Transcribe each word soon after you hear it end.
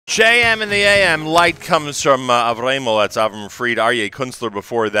JM in the AM. Light comes from Avremel. That's Avram Fried. Aryeh Kunstler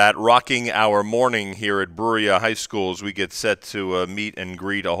before that. Rocking our morning here at Bruriah High School as we get set to meet and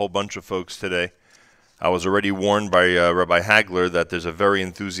greet a whole bunch of folks today. I was already warned by Rabbi Hagler that there's a very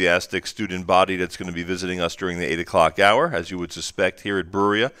enthusiastic student body that's going to be visiting us during the 8 o'clock hour, as you would suspect, here at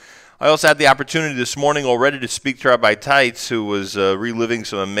Bruriah. I also had the opportunity this morning already to speak to Rabbi Teitz, who was reliving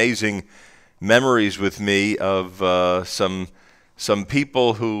some amazing memories with me of some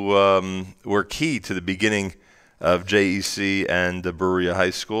people who were key to the beginning of JEC and Bruriah High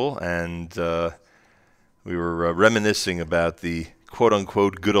School, and we were reminiscing about the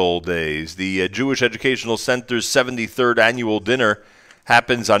quote-unquote good old days. The Jewish Educational Center's 73rd annual dinner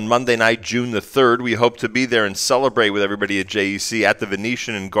happens on Monday night, June the 3rd. We hope to be there and celebrate with everybody at JEC at the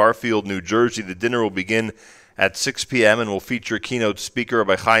Venetian in Garfield, New Jersey. The dinner will begin at 6 p.m. and will feature keynote speaker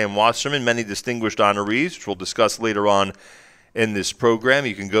by Chaim Wasserman, many distinguished honorees, which we'll discuss later on in this program.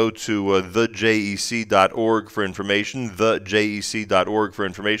 You can go to thejec.org for information, thejec.org for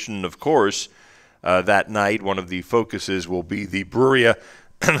information. And, of course, that night, one of the focuses will be the Bruriah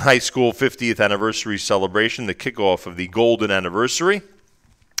High School 50th anniversary celebration, the kickoff of the golden anniversary.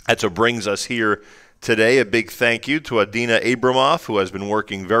 That's what brings us here today. A big thank you to Adina Abramoff, who has been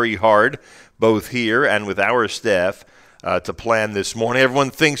working very hard, both here and with our staff, to plan this morning.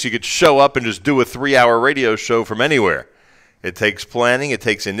 Everyone thinks you could show up and just do a 3-hour radio show from anywhere. It takes planning, it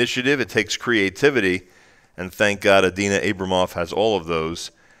takes initiative, it takes creativity, and thank God Adina Abramoff has all of those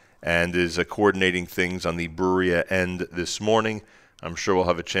and is coordinating things on the Bruriah end this morning. I'm sure we'll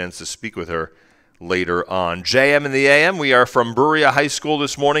have a chance to speak with her later on. JM in the AM, we are from Bruriah High School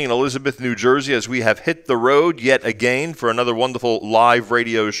this morning in Elizabeth, New Jersey, as we have hit the road yet again for another wonderful live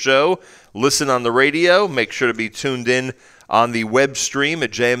radio show. Listen on the radio. Make sure to be tuned in on the web stream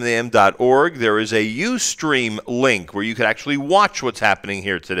at jmintheam.org. There is a Ustream link where you can actually watch what's happening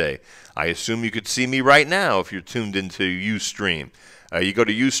here today. I assume you could see me right now if you're tuned into Ustream. You go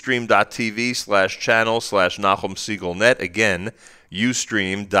to ustream.tv/channel/Nachum Siegelnet. Again,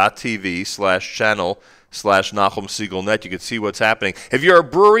 ustream.tv/channel/Nachum Siegelnet. You can see what's happening. If you're a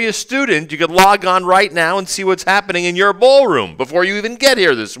Bruriah student, you could log on right now and see what's happening in your ballroom before you even get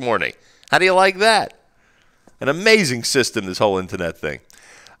here this morning. How do you like that? An amazing system, this whole internet thing.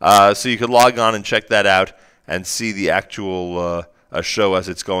 So you can log on and check that out and see the actual show as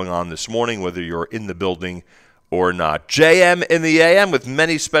it's going on this morning, whether you're in the building or not. JM in the AM with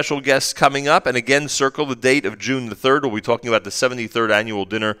many special guests coming up. And again, circle the date of June the 3rd. We'll be talking about the 73rd annual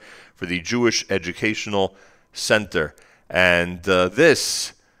dinner for the Jewish Educational Center. And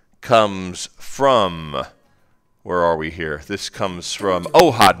this comes from, where are we here? This comes from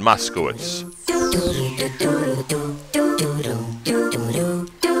Ohad Moskowitz.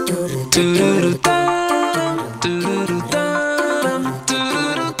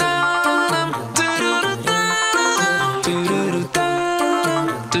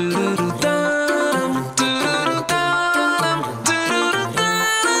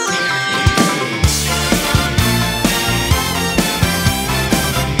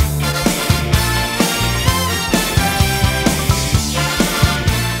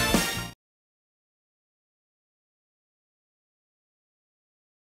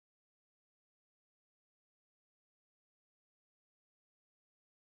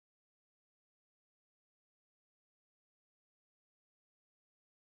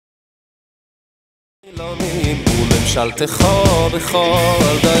 וממשלתך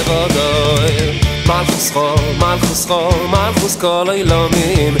בכל דוי ודוי מלכוסך, מלכוסך, מלכוס כל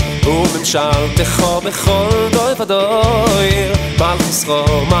אילומים וממשלתך בכל דוי ודוי מלכוסך,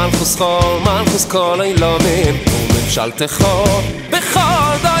 מלכוסך, מלכוס כל אילומים וממשלתך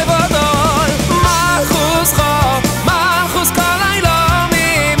בכל דוי ודוי מלכוסך, מלכוס כל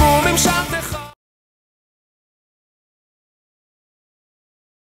אילומים וממשלתך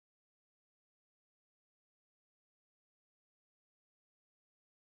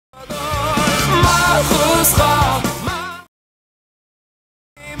מלכוסך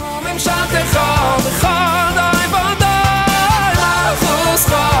וממשלתך בכל דוי ודוי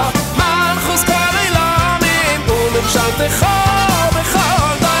מלכוסך מלכוס כל אילומים וממשלתך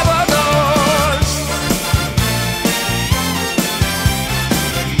בכל דוי ודוי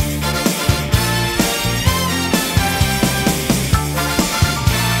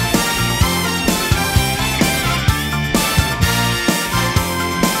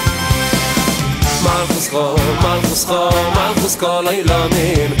מלכוסך, מלכוסך, מלכוס כל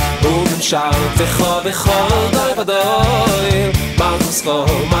אילומים וממשלתך בכל דוי ודוי מלכוסך,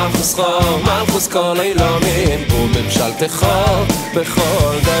 מלכוסך, מלכוס כל אילומים וממשלתך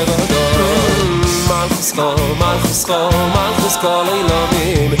בכל דוי ודוי מלכוסך, מלכוסך, מלכוס כל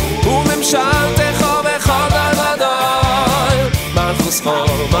אילומים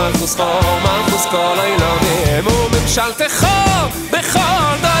מלכוס כל העולמים וממשלתך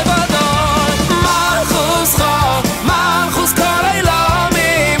בכל די ודאי מלכוס כל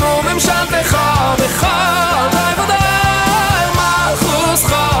העולמים וממשלתך בכל די ודאי מלכוס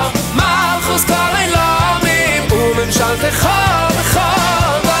כל העולמים וממשלתך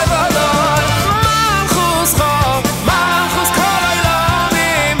בכל די ודאי מלכוס כל העולמים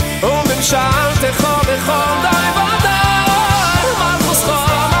וממשלתך בכל די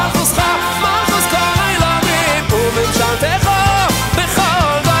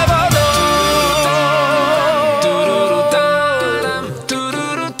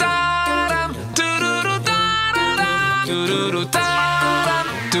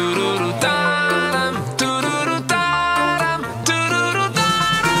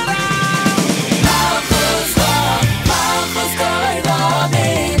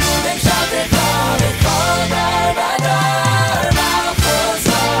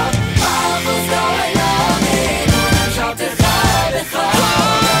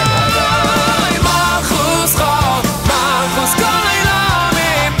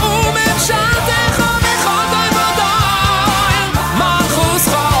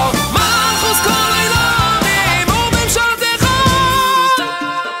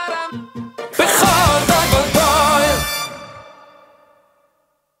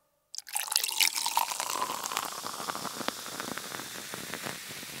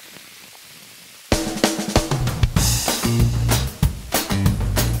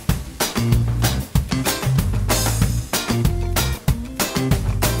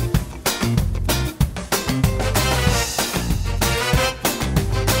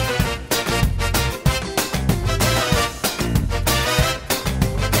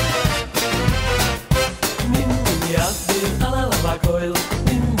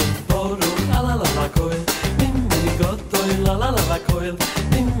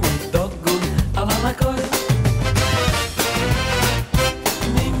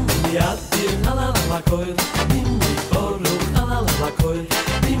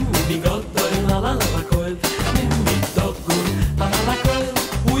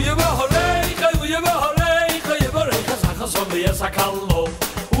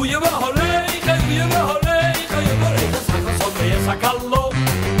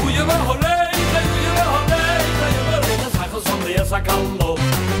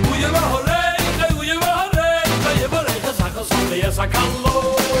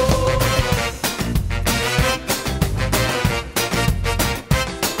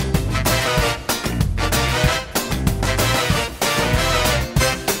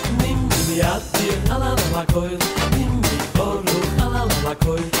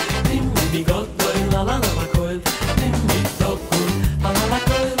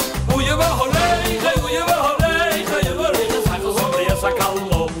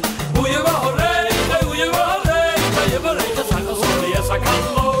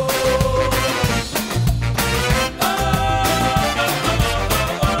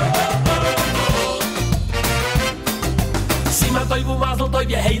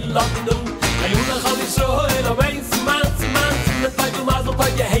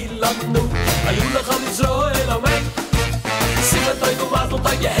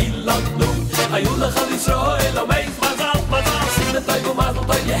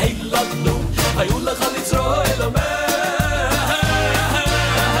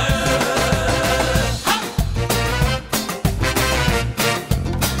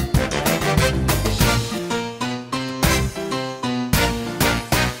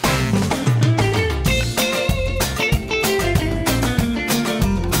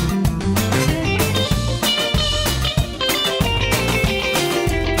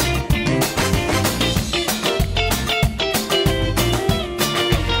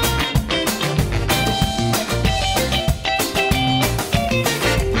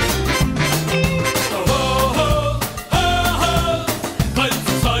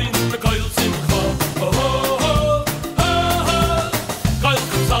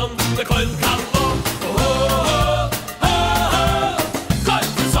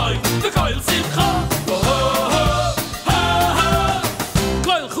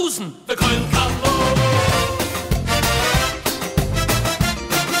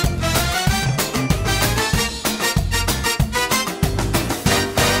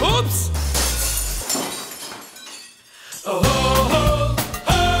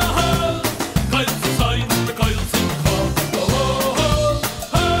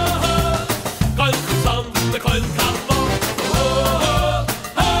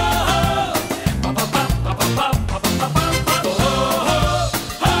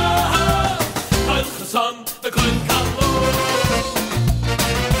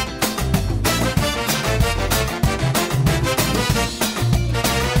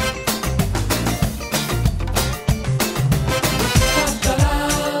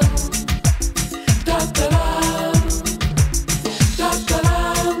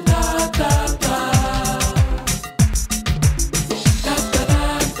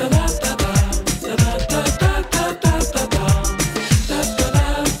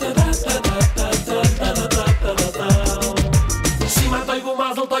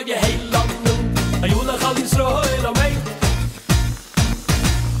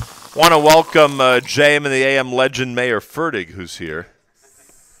Want to welcome JM and the AM legend Mayor Fertig, who's here.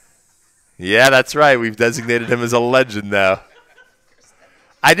 Yeah, that's right. We've designated him as a legend now.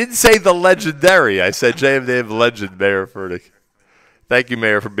 I didn't say the legendary. I said JM and the AM legend Mayor Fertig. Thank you,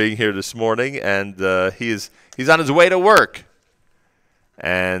 Mayor, for being here this morning. And he's on his way to work.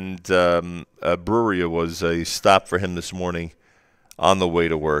 And Bruriah was a stop for him this morning on the way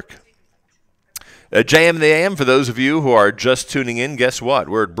to work. JM and the AM, for those of you who are just tuning in, guess what?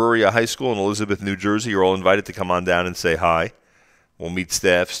 We're at Bruriah High School in Elizabeth, New Jersey. You're all invited to come on down and say hi. We'll meet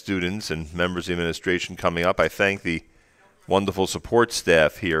staff, students, and members of the administration coming up. I thank the wonderful support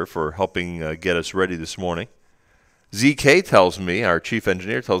staff here for helping get us ready this morning. ZK tells me, our chief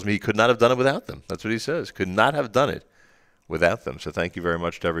engineer tells me, he could not have done it without them. That's what he says. Could not have done it without them. So thank you very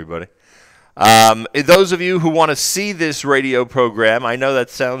much to everybody. Those of you who want to see this radio program, I know that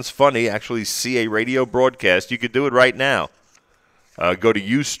sounds funny, actually see a radio broadcast, you could do it right now. Go to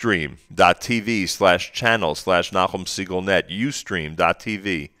ustream.tv/channel/NachumSiegelNet,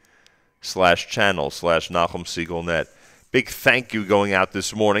 ustream.tv/channel/NachumSiegelNet. Big thank you going out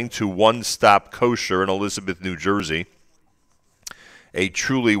this morning to One Stop Kosher in Elizabeth, New Jersey. A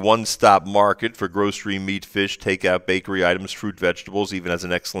truly one-stop market for grocery, meat, fish, takeout, bakery items, fruit, vegetables, even has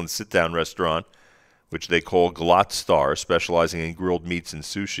an excellent sit-down restaurant, which they call Glatt Star, specializing in grilled meats and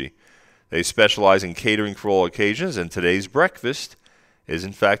sushi. They specialize in catering for all occasions, and today's breakfast is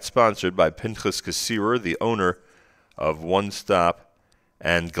in fact sponsored by Pinchas Kassirer, the owner of One Stop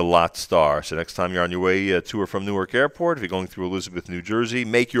and Glatt Star. So next time you're on your way to or from Newark Airport, if you're going through Elizabeth, New Jersey,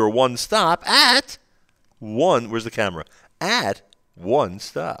 make your one stop at where's the camera? At One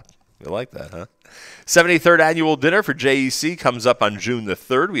Stop. You like that, huh? 73rd annual dinner for JEC comes up on June the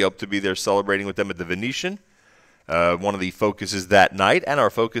 3rd. We hope to be there celebrating with them at the Venetian. One of the focuses that night, and our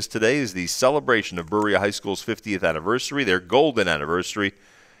focus today is the celebration of Bruriah High School's 50th anniversary, their golden anniversary,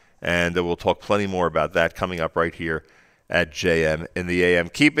 and we'll talk plenty more about that coming up right here at JM in the AM.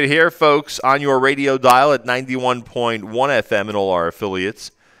 Keep it here, folks, on your radio dial at 91.1 FM and all our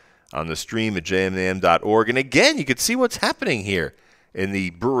affiliates, on the stream at jmam.org. And again, you can see what's happening here in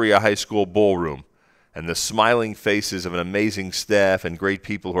the Bruriah High School ballroom and the smiling faces of an amazing staff and great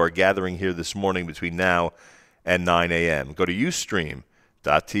people who are gathering here this morning between now and 9 a.m. Go to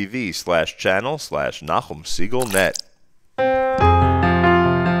ustream.tv/channel/NachumSiegelNet.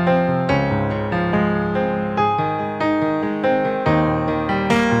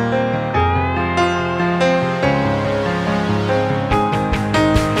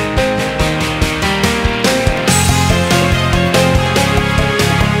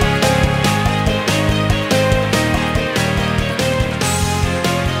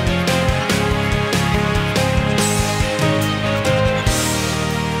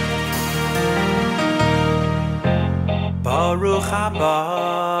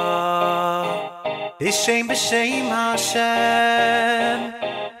 B'shem b'shem Hashem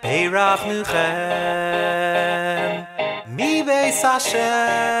Beirach Nuchem Mi Beis Hashem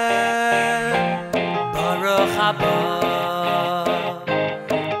Baruch haba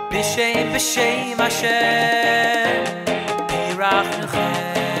B'shem b'shem Hashem Beirach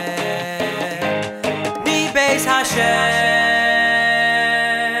Nuchem Mi Beis Hashem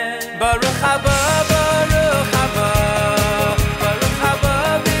Baruch haba Baruch haba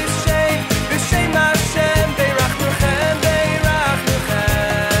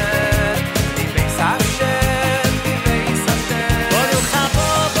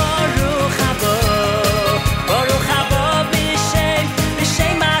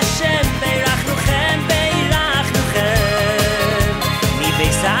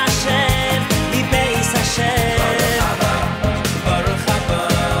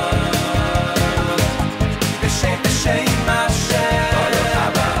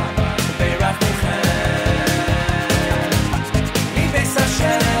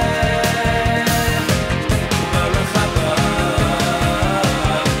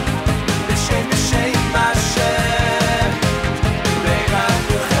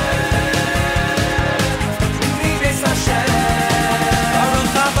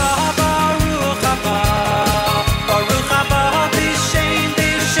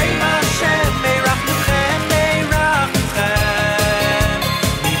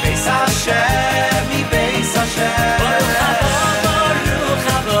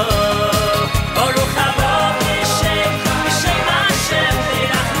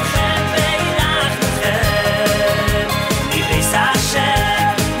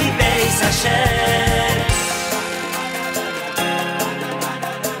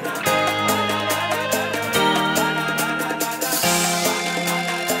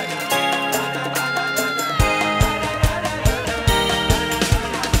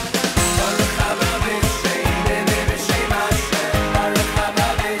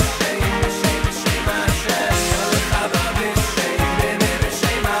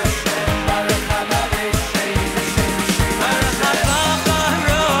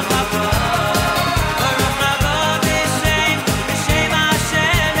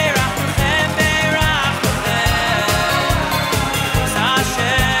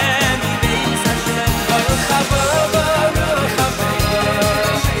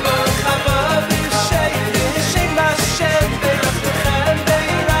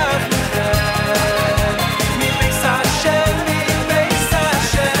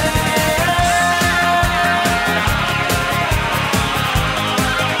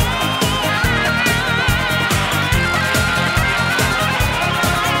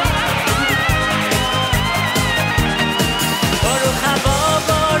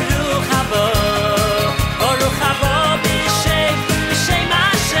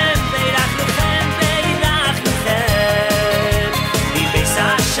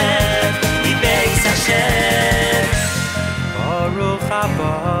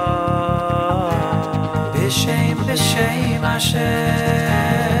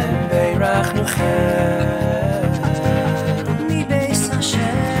Hashem Beirachnuchem Mi Beis Hashem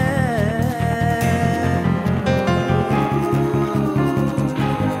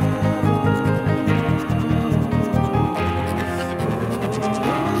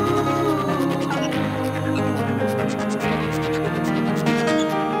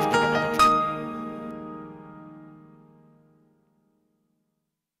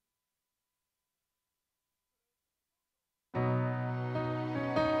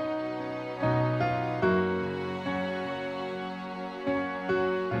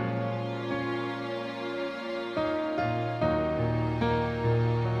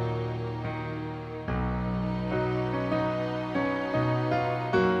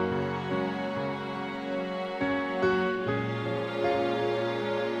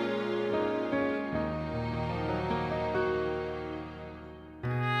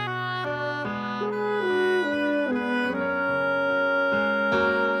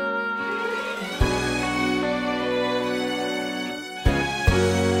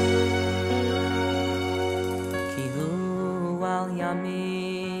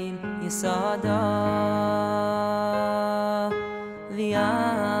Yisada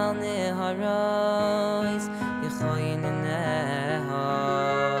V'al neharos Yechoyin neha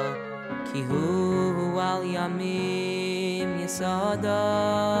Ki hu al yamim Yisada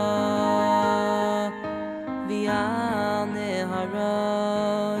V'al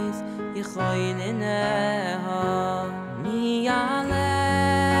neharos Yechoyin neha Mi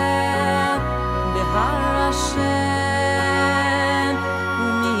yaleh Behar Hashem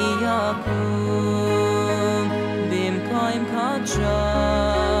Bimkoim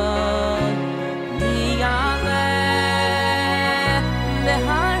Kadshon Miyaleh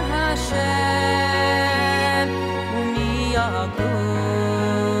Behar Hashem Umiyakum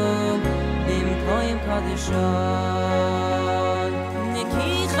Bimkoim Kadshon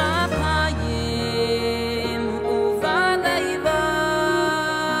Neki Chapayim Uvaleivav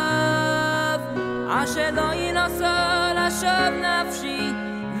Asher lo yinasar Hashem nafshi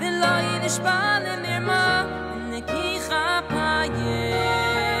V'lo yinishbal Mirma Neki Chapayim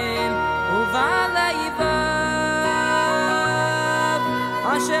Uvaleivav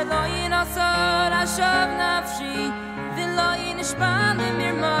Asher lo yinasar Hashem nafshi V'lo yinishbal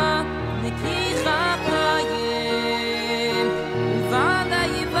Mirma Neki Chapayim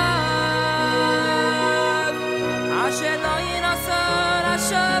Uvaleivav Asher lo yinasar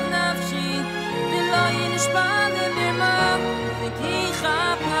Hashem nafshi V'lo yinishbal Mirma Neki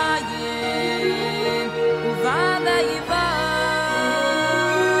Chapayim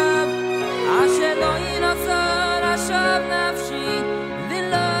Uvaleivav Asher lo yinasar Hashem nafshi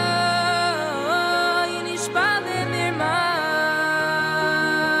V'lo yinishbal Mirma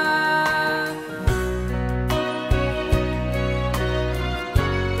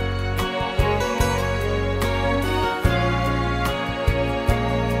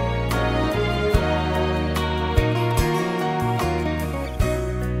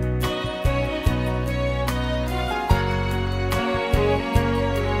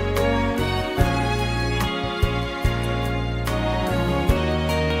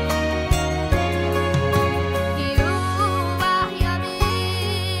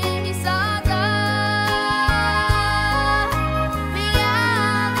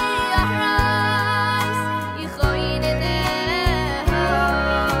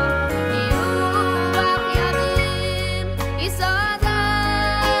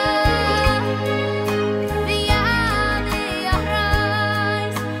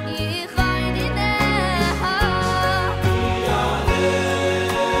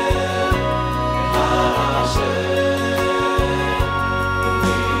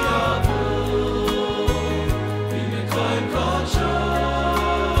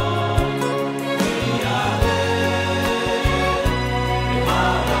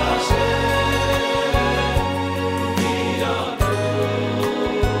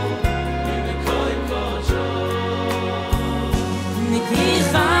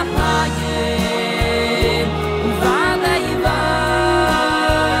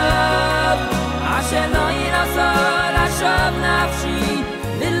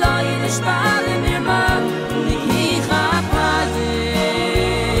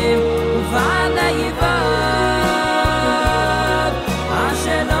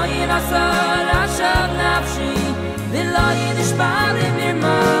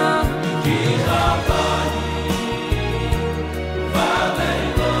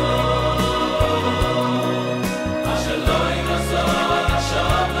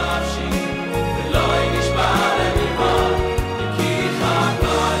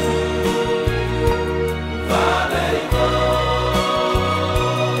V'aleivav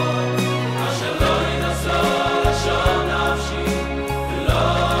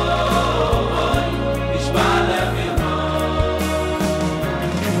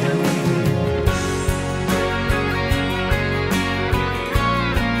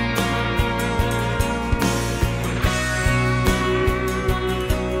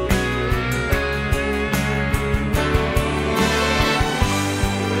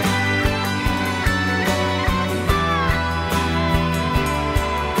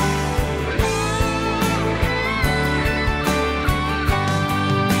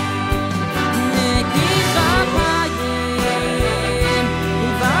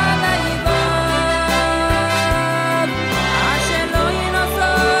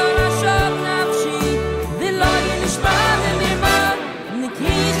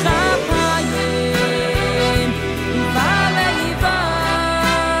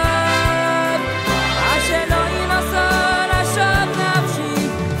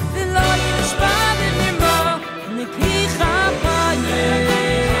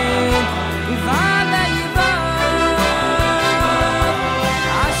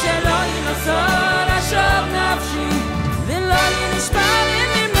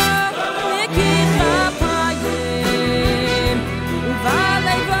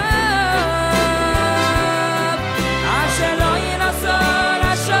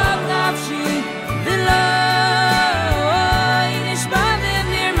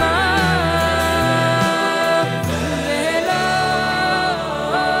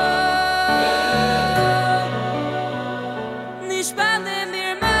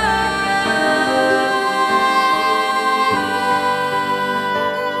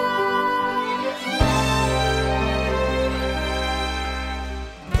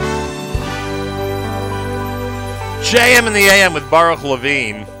JM in the AM with Baruch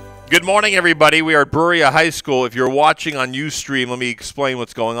Levine. Good morning, everybody. We are at Bruriah High School. If you're watching on Ustream, let me explain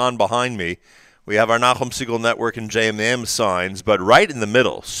what's going on behind me. We have our Nachum Siegel Network and JM in the AM signs, but right in the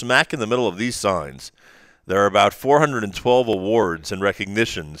middle, smack in the middle of these signs, there are about 412 awards and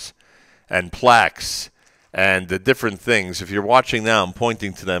recognitions and plaques and different things. If you're watching now, I'm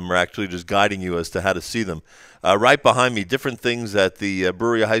pointing to them. We're actually just guiding you as to how to see them. Right behind me, different things that the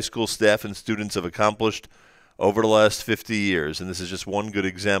Bruriah High School staff and students have accomplished over the last 50 years. And this is just one good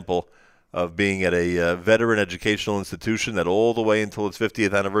example of being at a veteran educational institution that all the way until its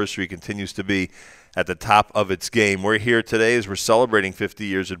 50th anniversary continues to be at the top of its game. We're here today as we're celebrating 50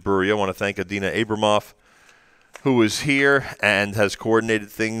 years at Bruriah. I want to thank Adina Abramoff, who is here and has coordinated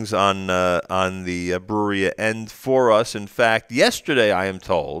things on the Bruriah end for us. In fact, yesterday, I am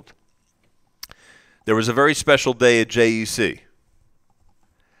told, there was a very special day at JEC.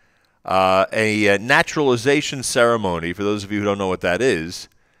 A naturalization ceremony, for those of you who don't know what that is,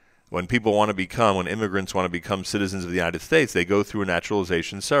 when immigrants want to become citizens of the United States, they go through a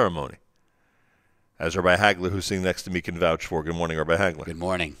naturalization ceremony. As Rabbi Hagler, who's sitting next to me, can vouch for. Good morning, Rabbi Hagler. Good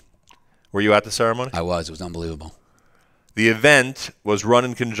morning. Were you at the ceremony? I was. It was unbelievable. The event was run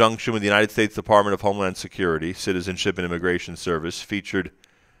in conjunction with the United States Department of Homeland Security, Citizenship and Immigration Service, featured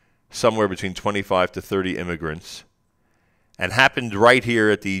somewhere between 25 to 30 immigrants, and happened right here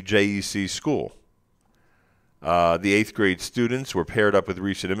at the JEC school. The 8th grade students were paired up with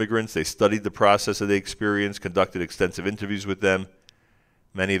recent immigrants. They studied the process that they experienced, conducted extensive interviews with them.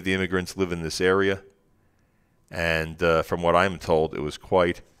 Many of the immigrants live in this area. And from what I'm told, it was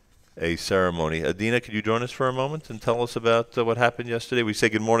quite a ceremony. Adina, could you join us for a moment and tell us about what happened yesterday? We say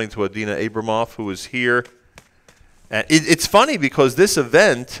good morning to Adina Abramoff, who is here. And it's funny because this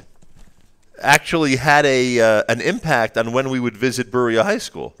event actually had an impact on when we would visit Bruriah High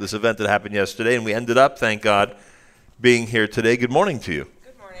School, this event that happened yesterday, and we ended up, thank God, being here today. Good morning to you.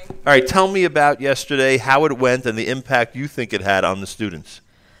 Good morning. All right, tell me about yesterday, how it went, and the impact you think it had on the students.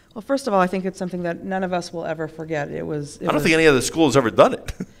 Well, first of all, I think it's something that none of us will ever forget. I don't think any other school has ever done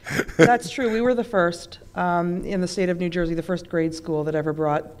it. That's true. We were the first in the state of New Jersey, the first grade school that ever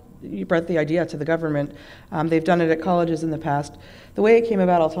brought the idea to the government. They've done it at colleges in the past. The way it came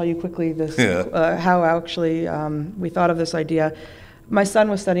about, I'll tell you quickly how actually we thought of this idea. My son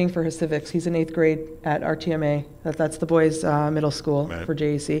was studying for his civics. He's in 8th grade at RTMA. That's the boys' middle school for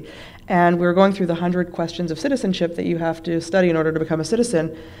JEC. And we were going through the 100 questions of citizenship that you have to study in order to become a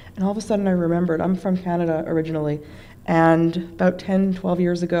citizen. And all of a sudden I remembered, I'm from Canada originally. And about 10, 12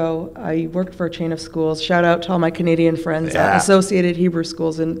 years ago, I worked for a chain of schools. Shout out to all my Canadian friends at Associated Hebrew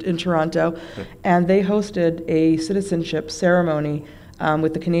Schools in Toronto. And they hosted a citizenship ceremony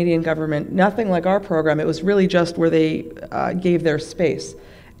with the Canadian government. Nothing like our program. It was really just where they gave their space.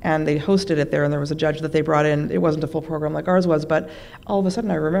 And they hosted it there, and there was a judge that they brought in. It wasn't a full program like ours was, but all of a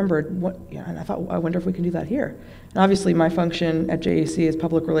sudden I remembered, and I thought, I wonder if we can do that here. And obviously my function at JEC is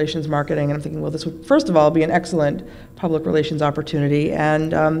public relations marketing, and I'm thinking, well, this would, first of all, be an excellent public relations opportunity.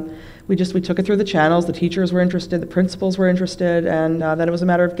 And we took it through the channels. The teachers were interested, the principals were interested, and then it was a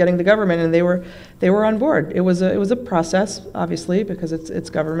matter of getting the government, and they were on board. It was a process, obviously, because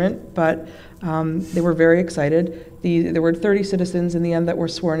it's government, but they were very excited. There were 30 citizens in the end that were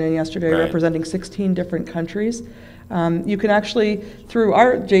sworn in yesterday, representing 16 different countries. You can actually, through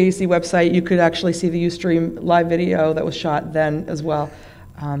our JEC website, you could actually see the Ustream live video that was shot then as well.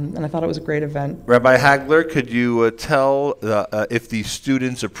 And I thought it was a great event. Rabbi Hagler, could you tell if the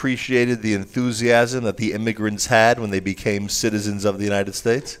students appreciated the enthusiasm that the immigrants had when they became citizens of the United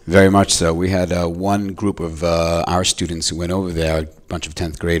States? Very much so. We had one group of our students who went over there, a bunch of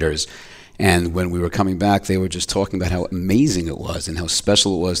 10th graders, and when we were coming back, they were just talking about how amazing it was and how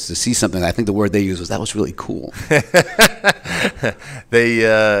special it was to see something. I think the word they used was, that was really cool.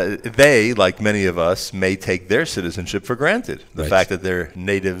 They, like many of us, may take their citizenship for granted. The fact that they're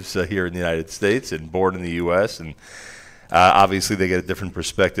natives here in the United States and born in the U.S., and obviously they get a different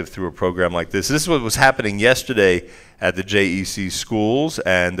perspective through a program like this. This is what was happening yesterday at the JEC schools,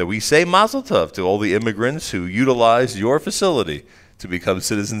 and we say mazel tov to all the immigrants who utilized your facility to become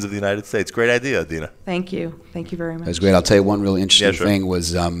citizens of the United States. Great idea, Adina. Thank you. Thank you very much. It was great. I'll tell you one really interesting thing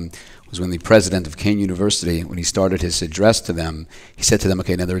was when the president of Kane University, when he started his address to them, he said to them,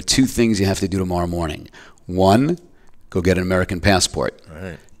 okay, now there are 2 things you have to do tomorrow morning. 1, go get an American passport.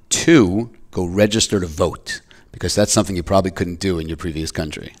 Right. 2, go register to vote. Because that's something you probably couldn't do in your previous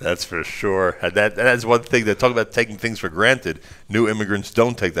country. That's for sure. That's one thing. They talk about taking things for granted. New immigrants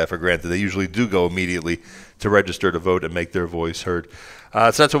don't take that for granted. They usually do go immediately to register to vote and make their voice heard.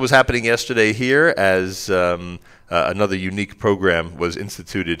 So that's what was happening yesterday here as another unique program was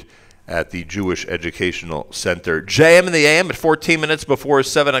instituted at the Jewish Educational Center. JM in the AM at 14 minutes before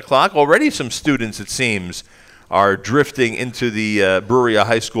 7 o'clock. Already some students, it seems, are drifting into the Bruriah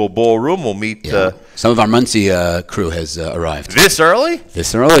High School ballroom. We'll meet... some of our Muncie crew has arrived. This early?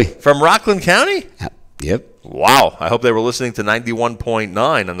 This early. From Rockland County? Yep. Wow. I hope they were listening to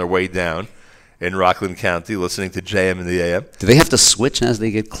 91.9 on their way down in Rockland County, listening to JM in the AM. Do they have to switch as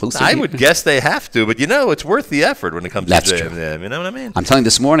they get closer? I would guess they have to, but it's worth the effort when it comes That's to JM true. in the AM. You know what I mean? I'm telling you,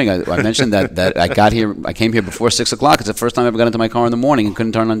 this morning, I mentioned that I came here before 6 o'clock. It's the first time I ever got into my car in the morning and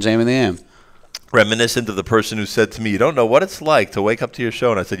couldn't turn on JM in the AM. Reminiscent of the person who said to me, you don't know what it's like to wake up to your show.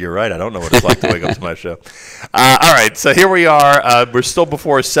 And I said, you're right. I don't know what it's like to wake up to my show. All right. So here we are. We're still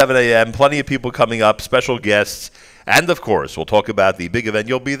before 7 a.m. Plenty of people coming up, special guests. And, of course, we'll talk about the big event.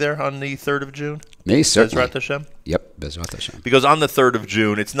 You'll be there on the 3rd of June? Me, certainly. Bezrat Hashem? Yep, Bezrat Hashem. Because on the 3rd of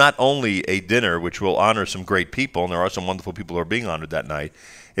June, it's not only a dinner, which will honor some great people, and there are some wonderful people who are being honored that night.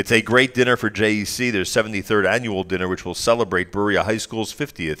 It's a great dinner for JEC, their 73rd annual dinner, which will celebrate Bruriah High School's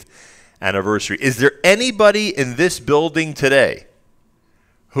 50th anniversary. Is there anybody in this building today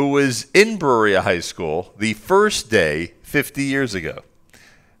who was in Bruriah High School the first day 50 years ago?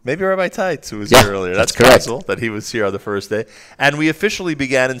 Maybe Rabbi Teitz, who was here earlier. That's correct. possible that he was here on the first day. And we officially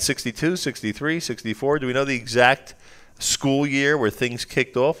began in 62, 63, 64. Do we know the exact school year where things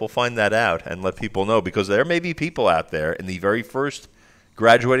kicked off? We'll find that out and let people know, because there may be people out there in the very first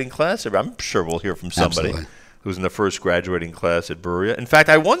graduating class. I'm sure we'll hear from somebody Absolutely. who's in the first graduating class at Bruriah. In fact,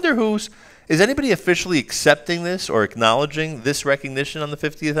 I wonder is anybody officially accepting this or acknowledging this recognition on the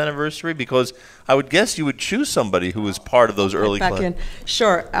 50th anniversary? Because I would guess you would choose somebody who was part of those early classes.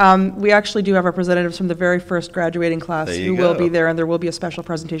 Sure. We actually do have representatives from the very first graduating class who will be there, and there will be a special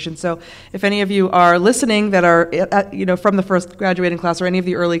presentation. So if any of you are listening that are from the first graduating class or any of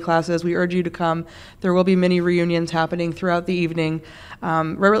the early classes, we urge you to come. There will be many reunions happening throughout the evening,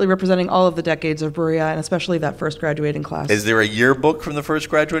 really representing all of the decades of Bruriah, and especially that first graduating class. Is there a yearbook from the first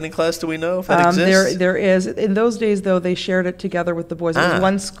graduating class? Do we know if that exists? There is. In those days, though, they shared it together with the boys. It was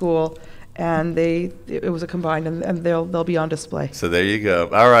one school, and it was a combined, and they'll be on display. So there you go.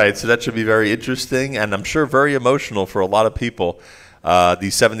 All right, so that should be very interesting, and I'm sure very emotional for a lot of people.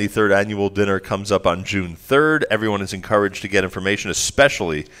 The 73rd annual dinner comes up on June 3rd. Everyone is encouraged to get information,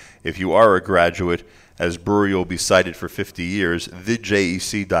 especially if you are a graduate, as Bruriah will be cited for 50 years.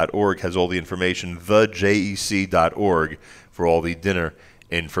 TheJEC.org has all the information, TheJEC.org, for all the dinner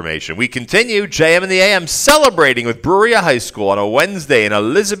information. We continue JM in the AM celebrating with Bruriah High School on a Wednesday in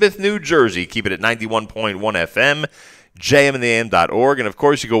Elizabeth, New Jersey. Keep it at 91.1 FM, jmintheam.org. And, of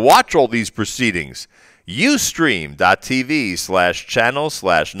course, you can watch all these proceedings.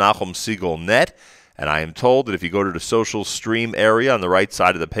 Ustream.tv/channel/NachumSiegelNet. And I am told that if you go to the social stream area on the right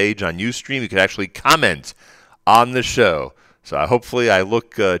side of the page on Ustream, you can actually comment on the show. So hopefully I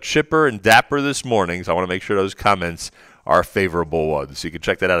look chipper and dapper this morning, so I want to make sure those comments are favorable ones. So you can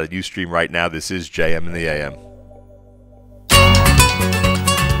check that out at Ustream right now. This is JM in the AM.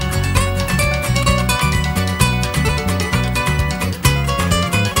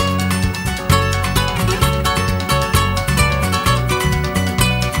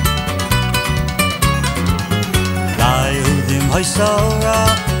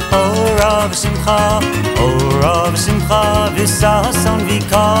 Ora v'simcha, ora v'simcha, v'sasan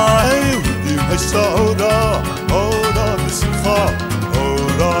v'ikar. Yehudim ha'sa'ora, ora v'simcha,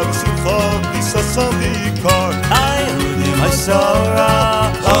 v'sasan v'ikar. Yehudim ha'sa'ora,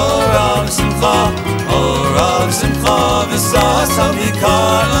 ora v'simcha, v'sasan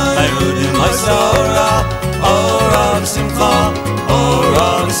v'ikar. Yehudim ha'sa'ora, ora v'simcha,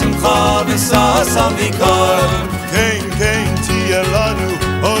 v'sasan v'ikar. Kein tiye lanu,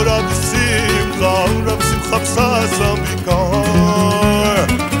 ora v'simcha, v'sasan v'ikar.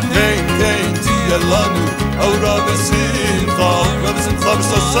 Kein tiye lanu, ora v'simcha,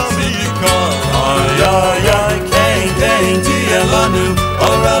 v'sasan v'ikar. Ay, ay, ay, kein tiye lanu,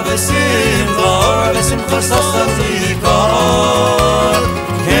 ora v'simcha, v'sasan v'ikar.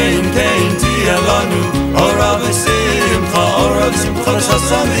 Kein tiye lanu, ora v'simcha,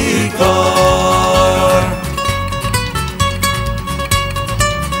 v'sasan v'ikar.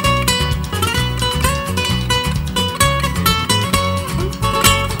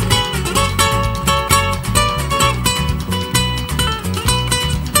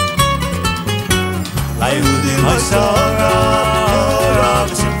 Yehudim ha'sa'ora, ora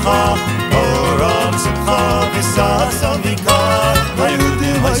v'simcha, v'sasan v'ikar.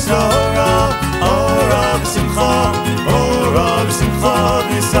 Yehudim ha'sa'ora, ora v'simcha,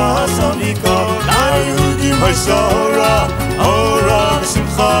 v'sasan v'ikar. Yehudim ha'sa'ora, ora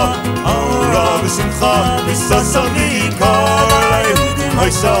v'simcha, v'sasan v'ikar. Yehudim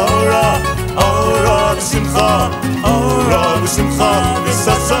Oisora, Ora Simcha, Ora Simcha,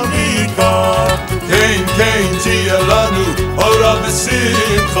 Visasamika. Kein Tielanu, Ora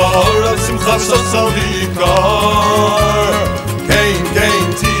Simcha, Ora Simcha, Visasamika. Kein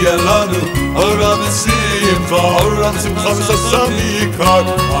Tielanu, Ora Simcha, Ora Simcha, Visasamika.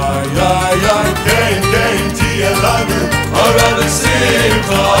 Ay ay ay, Kein Tielanu, Ora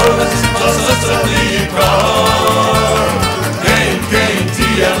Simcha, Ora Simcha, Visasamika. Kein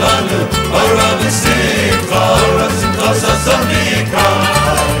Tielanu, Ora Simcha, Ora Simcha, Visasamika.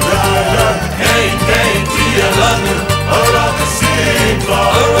 Kein Tielanu, Ora Simcha,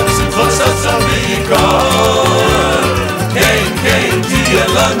 Ora Simcha, Visasamika. Kein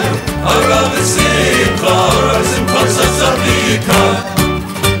Tielanu, Ora Simcha, Ora Simcha, Visasamika.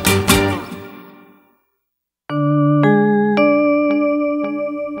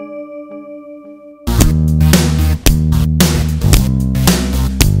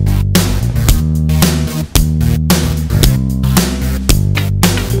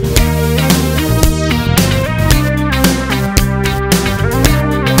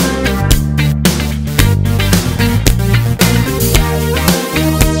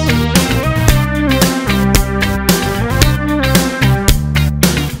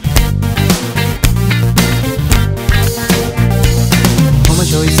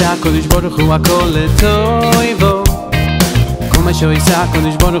 Kodesh Baruch Hu Hakol Letoivo. Kol ma shoysa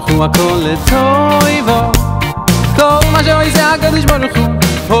Kodesh Baruch Hu Hakol Letoivo. Kol ma shoysa Kodesh Baruch Hu,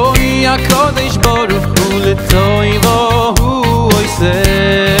 Hoy HaKodesh Baruch Hu Letoivo Hu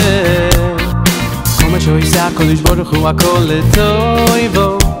Oiseh. Kol ma shoysa Kodesh Baruch Hu Hakol Letoivo.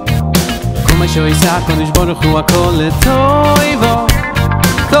 Kol ma shoysa Kodesh Baruch Hu Hakol Letoivo.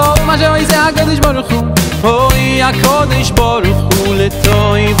 Kol ma shoysa Kodesh Baruch Hu, Hoy HaKodesh Baruch Hu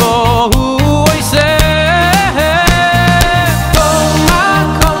Letoivo Hu Oiseh.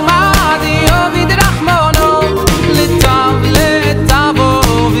 Kol ma di Ovid Rachmono Letav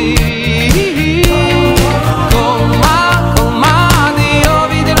letavovi. Kol ma di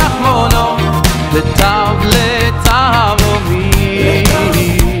Ovid Rachmono Letav letavovi.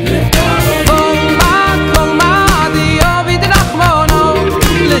 Kol ma di Ovid Rachmono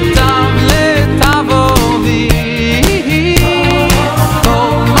Letav letavovi.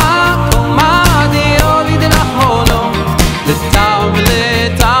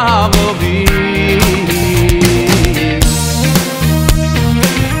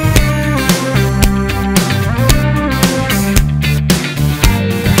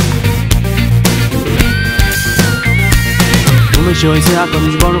 Shoyse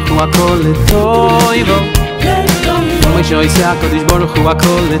HaKodesh Baruch Hu Hakol Letoivo. Kol shoyse HaKodesh Baruch Hu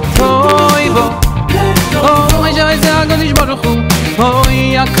Hakol Letoivo. Kol shoyse HaKodesh Baruch Hu, Hoy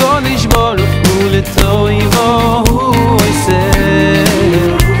HaKodesh Baruch Hu Letoivo Hu Oiseh.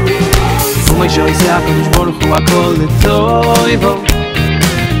 Kol shoyse HaKodesh Baruch Hu Hakol Letoivo.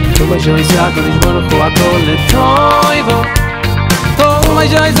 Kol shoyse HaKodesh Baruch Hu Hakol Letoivo. Kol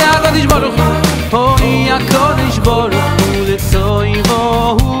shoyse HaKodesh Baruch Hu, Hoy HaKodesh Baruch Hu Letoivo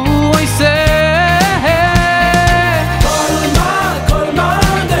Hu Oiseh. Kol ma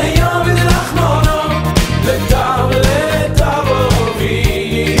de Ovid Rachmono Letav letavovi.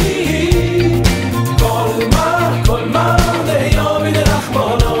 Kol ma de Ovid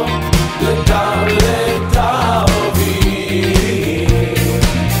Rachmono Letav letavovi.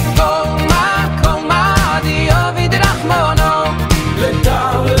 Kol ma di Ovid Rachmono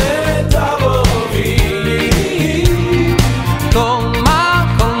Letav letavovi. Kol ma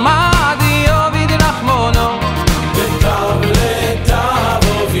di Ovid Rachmono Letav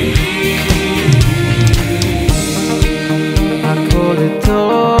letavovi. Hakol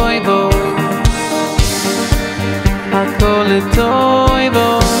letoivo, Hakol letoivo,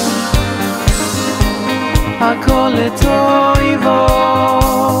 Hakol letoivo.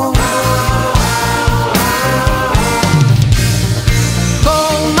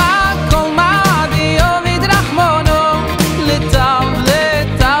 Kol ma di Ovid Rachmono Letav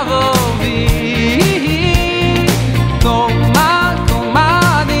letavovi. Kol ma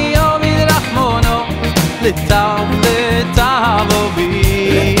di Ovid Rachmono Letav letavovi.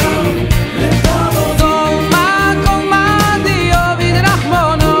 Kol ma di Ovid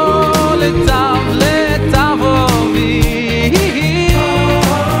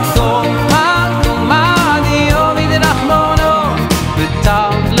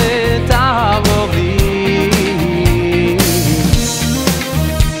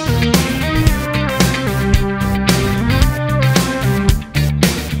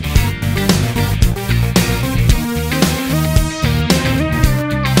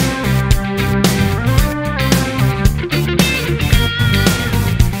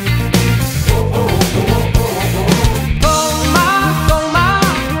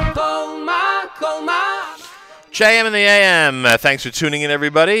JM in the AM. Thanks for tuning in,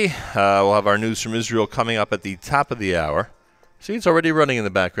 everybody. We'll have our news from Israel coming up at the top of the hour. See, it's already running in the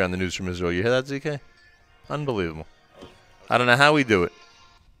background, the news from Israel. You hear that, ZK? Unbelievable. I don't know how we do it.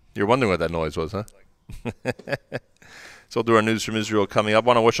 You're wondering what that noise was, huh? So we'll do our news from Israel coming up. I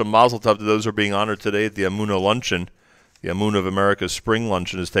want to wish a mazel tov to those who are being honored today at the Amunah Luncheon. The Amunah of America's Spring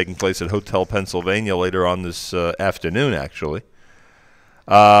Luncheon is taking place at Hotel Pennsylvania later on this afternoon, actually.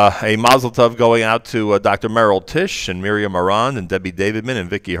 A mazel tov going out to Dr. Merrill Tisch and Miriam Arand and Debbie Davidman and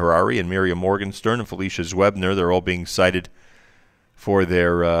Vicky Harari and Miriam Morgenstern and Felicia Zwebner. They're all being cited for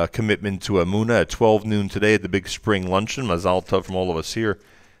their commitment to Amunah at 12 noon today at the Big Spring Luncheon. Mazel tov from all of us here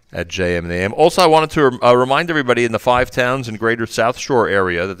at JM and AM. Also, I wanted to remind everybody in the 5 towns in Greater South Shore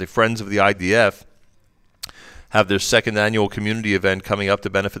area that the Friends of the IDF have their second annual community event coming up to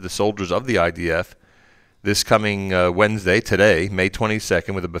benefit the soldiers of the IDF this coming Wednesday, today, May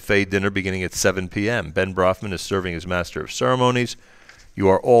 22nd, with a buffet dinner beginning at 7 p.m. Ben Brofman is serving as Master of Ceremonies. You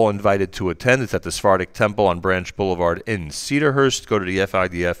are all invited to attend. It's at the Sephardic Temple on Branch Boulevard in Cedarhurst. Go to the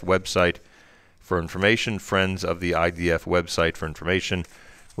FIDF website for information, Friends of the IDF website for information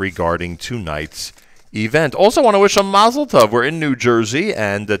regarding tonight's event. Also want to wish a mazel tov. We're in New Jersey,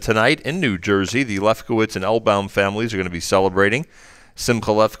 and tonight in New Jersey, the Lefkowitz and Elbaum families are going to be celebrating.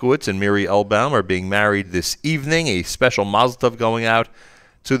 Simcha Lefkowitz and Miri Elbaum are being married this evening. A special mazel tov going out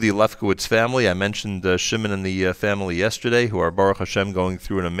to the Lefkowitz family. I mentioned Shimon and the family yesterday, who are, Baruch Hashem, going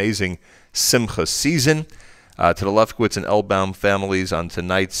through an amazing Simcha season. To the Lefkowitz and Elbaum families on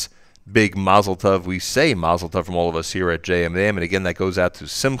tonight's big mazel tov, we say mazel tov from all of us here at JMAM. And again, that goes out to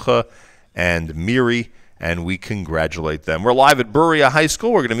Simcha and Miri, and we congratulate them. We're live at Bruriah High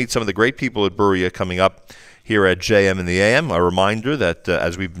School. We're going to meet some of the great people at Bruriah coming up here at JM in the AM. A reminder that,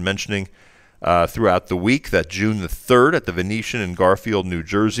 as we've been mentioning throughout the week, that June the 3rd at the Venetian in Garfield, New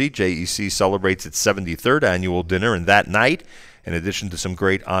Jersey, JEC celebrates its 73rd annual dinner, and that night, in addition to some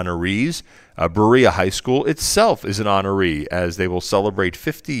great honorees, Bruriah High School itself is an honoree, as they will celebrate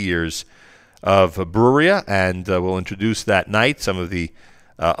 50 years of Bruriah, and we'll introduce that night some of the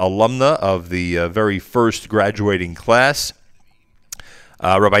alumna of the very first graduating class.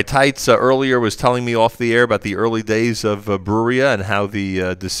 Rabbi Teitz earlier was telling me off the air about the early days of Bruriah and how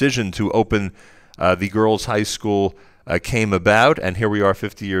the decision to open the girls' high school came about. And here we are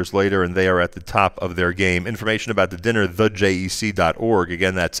 50 years later, and they are at the top of their game. Information about the dinner, thejec.org.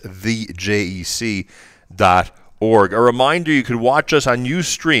 Again, that's thejec.org. A reminder, you can watch us on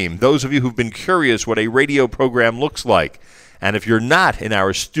Ustream. Those of you who've been curious what a radio program looks like. And if you're not in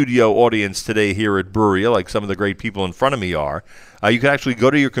our studio audience today here at Bruriah, like some of the great people in front of me are, you can actually go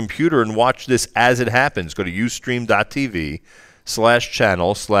to your computer and watch this as it happens. Go to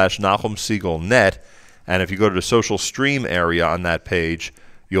ustream.tv/channel/NachumSiegelNet. And if you go to the social stream area on that page,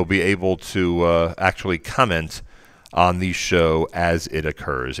 you'll be able to actually comment on the show as it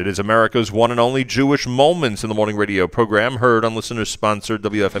occurs. It is America's one and only Jewish Moments in the Morning radio program, heard on listener-sponsored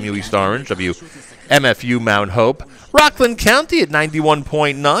WFMU East Orange, WMFU Mount Hope, Rockland County at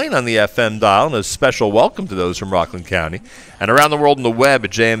 91.9 on the FM dial, and a special welcome to those from Rockland County, and around the world on the web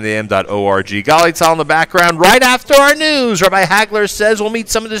at jmam.org. Gali Tzal in the background. Right after our news, Rabbi Hagler says we'll meet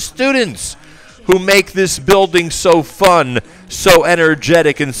some of the students who make this building so fun, so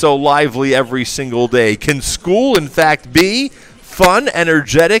energetic, and so lively every single day. Can school, in fact, be fun,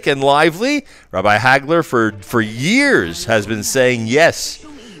 energetic, and lively? Rabbi Hagler, for years, has been saying yes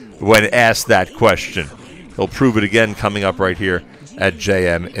when asked that question. He'll prove it again coming up right here at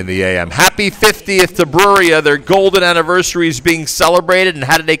JM in the AM. Happy 50th to Bruriah. Their golden anniversary is being celebrated, and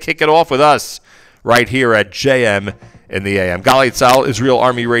how did they kick it off with us right here at JM in the AM? Gali Tzal, Israel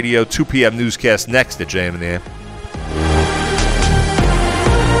Army Radio, 2 p.m. newscast next at JM in the AM.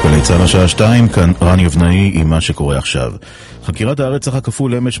 בליצן השעה 2, כאן רן יבנאי עם מה שקורה עכשיו. חקירת הרצח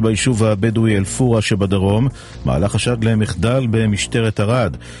הכפול אמש ביישוב הבדואי אל-פורה שבדרום מעלה חשד למחדל במשטרת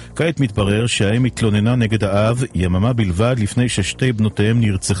ערד. כעת מתברר שהאם התלוננה נגד האב יממה בלבד לפני ששתי בנותיהם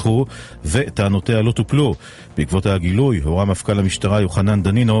נרצחו וטענותיה לא טופלו. בעקבות הגילוי הורה מפכ"ל המשטרה יוחנן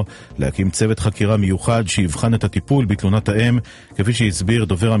דנינו להקים צוות חקירה מיוחד שיבחן את הטיפול בתלונת האם, כפי שהסביר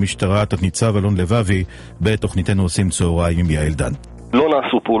דובר המשטרה תת-ניצב אלון לבבי בתוכניתנו עושים צהריים עם יעל דן. לא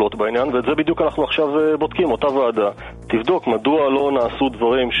נעשו פעולות בעניין, ואת זה בדיוק אנחנו עכשיו בודקים. אותה ועדה תבדוק מדוע לא נעשו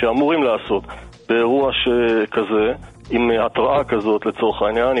דברים שאמורים לעשות באירוע כזה, עם התראה כזאת לצורך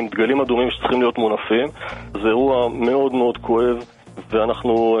העניין, עם דגלים אדומים שצריכים להיות מונפים. זה אירוע מאוד מאוד כואב,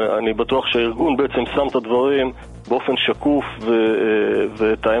 ואני בטוח שהארגון בעצם שם את הדברים באופן שקוף,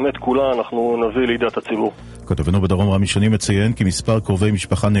 ואת האמת כולה אנחנו נביא לידיעת הציבור. כתבנו בדרום רמי שני מציין כי מספר קרובי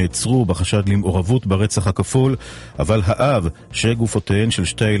משפחה נעצרו בחשד למעורבות ברצח הכפול, אבל האב שגופותיהן של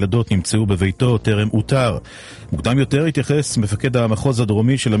שתי הילדות נמצאו בביתו טרם אותר. מוקדם יותר התייחס מפקד המחוז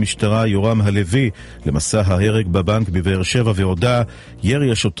הדרומי של המשטרה יורם הלוי למסע ההרג בבנק בבאר שבע והודע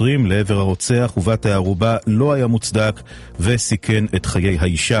ירי השוטרים לעבר הרוצח ובת הערובה לא היה מוצדק וסיכן את חיי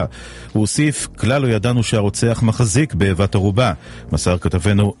האישה. הוא הוסיף, כלל לא ידענו שהרוצח מחזיק בבת ערובה. מסר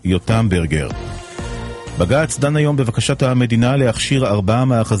כתבנו יותם ברגר. בג"ץ דן היום בבקשת המדינה להכשיר 4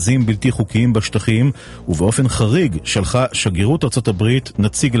 מאחזים בלתי חוקיים בשטחים, ובאופן חריג שלחה שגרירות ארצות הברית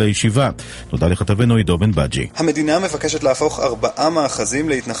נציג לישיבה. תודה לכתבנו עידו בן בג'י. המדינה מבקשת להפוך 4 מאחזים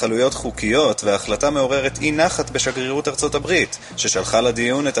להתנחלויות חוקיות, וההחלטה מעוררת אי נחת בשגרירות ארצות הברית, ששלחה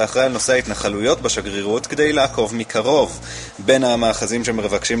לדיון את האחראי על נושא ההתנחלויות בשגרירות כדי לעקוב מקרוב. בין המאחזים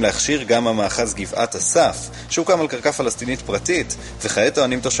שמבקשים להכשיר גם המאחז גבעת אסף, שהוקם על קרקע פלסטינית פרטית, וכעת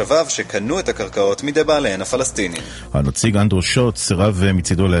טוענים תושביו שקנו את הקרקעות מדי בעליהן הפלסטינים. הנציג אנדרו שוט סירב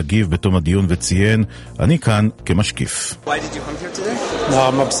מצידו להגיב בתום הדיון וציין, אני כאן כמשקיף. Why did you come here today? No,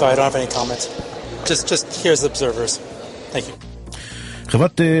 I'm sorry, I don't have any comments. Just here's the observers. Thank you.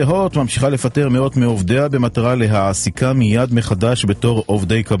 חברת הוט ממשיכה לפטר מאות מעובדיה במטרה להעסיקה מיד מחדש בתור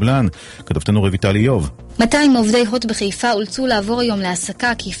עובדי קבלן. כתבתנו רויטל איוב. 200 עובדי הוט בחיפה אולצו לעבור היום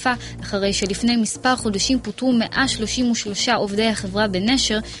להעסקה עקיפה אחרי שלפני מספר חודשים פוטרו 133 עובדי החברה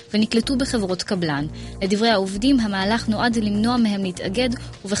בנשר ונקלטו בחברות קבלן. לדברי העובדים, המהלך נועד למנוע מהם להתאגד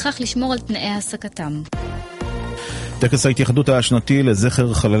ובכך לשמור על תנאי העסקתם. טקס ההתייחדות השנתי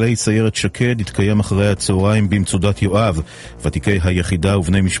לזכר חללי סיירת שקד התקיים אחרי הצהריים במצודת יואב. ותיקי היחידה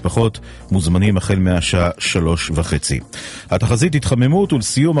ובני משפחות מוזמנים החל מהשעה 3:30. התחזית התחממות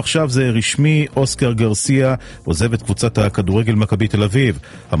ולסיום עכשיו זה רשמי, אוסקר גרסיה עוזב את קבוצת הכדורגל מכבי תל אביב.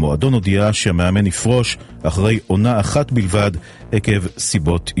 המועדון הודיע שהמאמן יפרוש אחרי עונה אחת בלבד עקב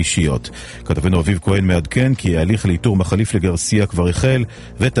סיבות אישיות. כתבנו אביב כהן מעדכן כי ההליך לאיתור מחליף לגרסיה כבר החל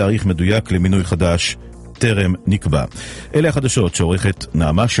ותאריך מדויק למינוי חדש טרם נקבע. אלה החדשות שעורכת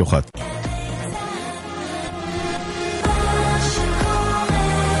נעמה שוחט.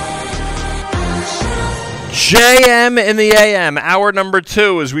 JM in the AM, hour number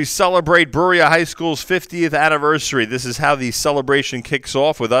 2 as we celebrate Bruriah High School's 50th anniversary. This is how the celebration kicks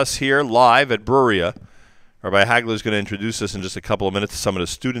off with us here live at Bruriah. Rabbi Hagler is going to introduce us in just a couple of minutes to some of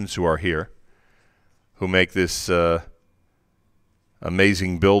the students who are here, who make this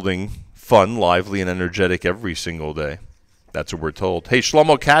amazing building fun, lively, and energetic every single day. That's what we're told. Hey,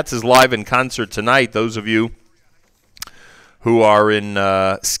 Shlomo Katz is live in concert tonight. Those of you who are in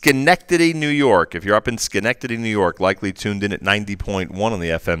Schenectady, New York, if you're up in Schenectady, New York, likely tuned in at 90.1 on the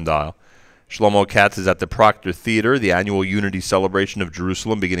FM dial. Shlomo Katz is at the Proctor Theater, the annual Unity Celebration of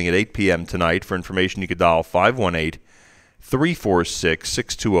Jerusalem, beginning at 8 p.m. tonight. For information, you can dial 518-346-6204,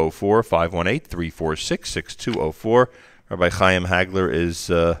 518-346-6204. Rabbi Chaim Hagler is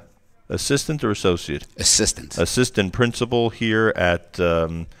assistant or associate? Assistant. Assistant principal here at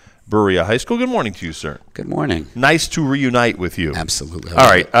Bruriah High School. Good morning to you, sir. Good morning. Nice to reunite with you. Absolutely. All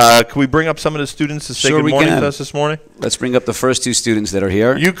right. Can we bring up some of the students to say good morning to us this morning? Let's bring up the first 2 students that are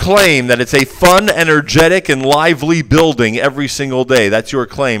here. You claim that it's a fun, energetic, and lively building every single day. That's your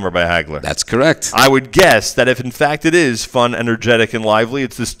claim, Rabbi Hagler. That's correct. I would guess that if in fact it is fun, energetic, and lively,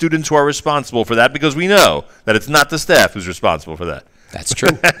 it's the students who are responsible for that, because we know that it's not the staff who's responsible for that. That's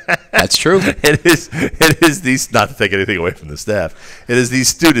true. That's true. It is these, not to take anything away from the staff, it is these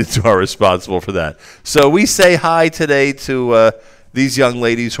students who are responsible for that. So we say hi today to these young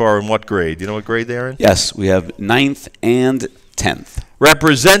ladies who are in what grade? You know what grade they're in? Yes, we have 9th and 10th.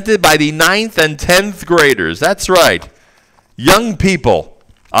 Represented by the 9th and 10th graders. That's right. Young people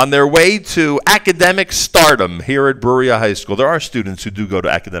on their way to academic stardom here at Bruriah High School. There are students who do go to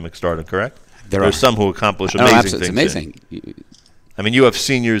academic stardom, correct? There are some who accomplish amazing things. It's amazing. I mean, you have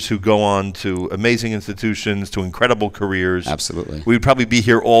seniors who go on to amazing institutions, to incredible careers. Absolutely. We would probably be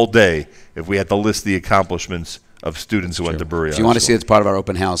here all day if we had to list the accomplishments of students who went to Bruriah. If you want to see it as part of our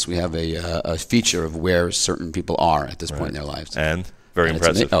open house, we have a feature of where certain people are at this point in their lives. And very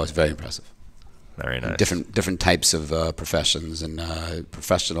impressive. It's very impressive. Very nice. Different types of professions and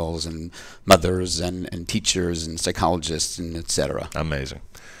professionals and mothers and teachers and psychologists and et cetera. Amazing.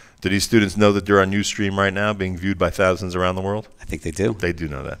 Do these students know that they're on Ustream right now, being viewed by thousands around the world? I think they do. They do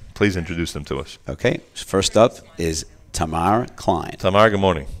know that. Please introduce them to us. Okay. First up is Tamar Klein. Tamar, good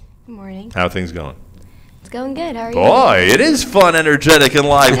morning. Good morning. How are things going? It's going good. How are you? Boy, it is fun, energetic, and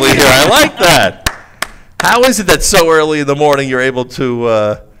lively here. I like that. How is it that so early in the morning you're able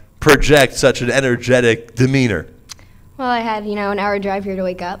to project such an energetic demeanor? Well, I had, an hour drive here to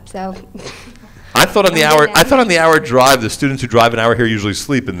wake up, so... I thought on the hour drive, the students who drive an hour here usually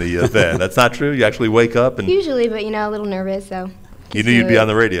sleep in the van. That's not true. You actually wake up and Usually, but a little nervous, so. you knew you'd be on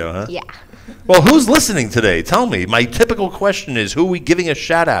the radio, huh? Yeah. Well, who's listening today? Tell me. My typical question is, who are we giving a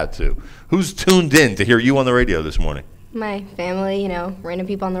shout out to? Who's tuned in to hear you on the radio this morning? My family, random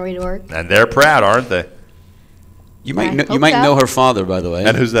people on the way to work. And they're proud, aren't they? You might know her father, by the way.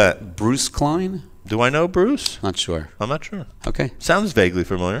 And who's that? Bruce Klein? Do I know Bruce? Not sure. I'm not sure. Okay. Sounds vaguely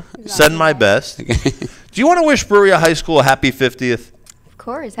familiar. Send my best. Do you want to wish Bruriah High School a happy 50th? Of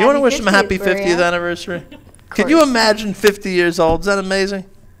course. You want to wish them a happy 50th 50th anniversary? Can you imagine 50 years old? Is that amazing?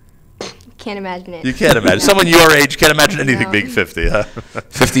 Can't imagine it. You can't imagine. Someone your age can't imagine anything being 50, huh?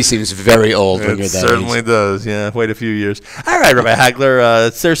 50 seems very old when you're It that certainly age. does, yeah. Wait a few years. All right, Rabbi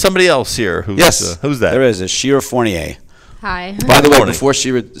Hagler, there's somebody else here. Who's that? There is, Shira Fournier. Hi. By the way, morning. before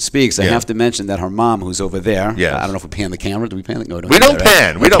Shira speaks, I Yeah. have to mention that her mom, who's over there. Yes. I don't know if we pan the camera. Do we pan the? No, We don't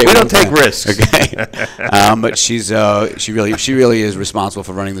pan. We don't take risks. Okay. But she really is responsible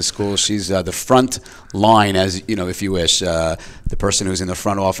for running the school. She's the front line, as if you wish, the person who's in the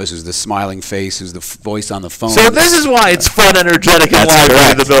front office, who's the smiling face, who's the voice on the phone. So this is why it's fun, energetic, and That's lively in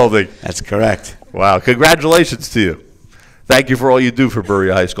correct. the building. That's correct. Wow. Congratulations to you. Thank you for all you do for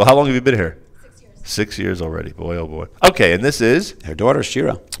Bruriah High School. How long have you been here? 6 years already. Boy, oh boy. Okay, and this is? Her daughter,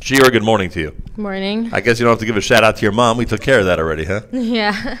 Shira. Shira, good morning to you. Morning. I guess you don't have to give a shout out to your mom. We took care of that already, huh?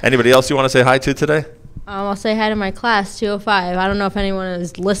 Yeah. Anybody else you want to say hi to today? I'll say hi to my class, 205. I don't know if anyone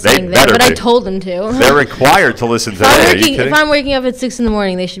is listening there, better but I be. told them to. They're required to listen today. Are you kidding? If I'm waking up at 6 in the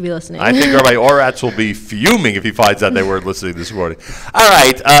morning, they should be listening. I think Rabbi Oratz will be fuming if he finds out they weren't listening this morning. All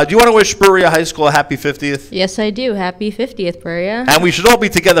right. Do you want to wish Bruriah High School a happy 50th? Yes, I do. Happy 50th, Bruriah. And we should all be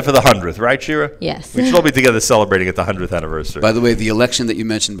together for the 100th, right, Shira? Yes. We should all be together celebrating at the 100th anniversary. By the way, the election that you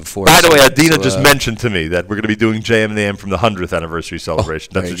mentioned before. By the way, Adina just mentioned to me that we're going to be doing JM and the AM from the 100th anniversary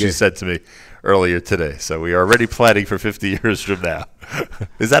celebration. That's very what she good. said to me earlier today. So we are already planning for 50 years from now.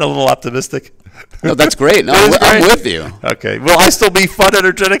 Is that a little optimistic? No, that's great. No, That is I'm great. with you. Okay. Will I still be fun,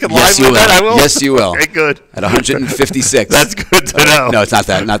 energetic, and Yes, lively? you with that? I will. will. Yes, you will. Okay, good. At 156. That's good to know. No, it's not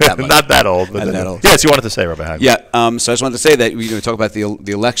that. Not that much. Not that old. But Not that old. Yes, you wanted to say, Rabbi Hagler. Yeah. So I just wanted to say that we talk about the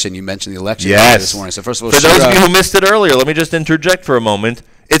election. You mentioned the election Yes. this morning. So first of all, for those of Shira- you who missed it earlier, let me just interject for a moment.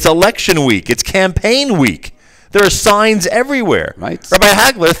 It's election week. It's campaign week. There are signs everywhere. Right. Rabbi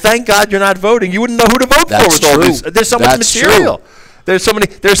Hagler, thank God you're not voting. You wouldn't know who to vote That's for with all true. this. There's so much That's material. true. There's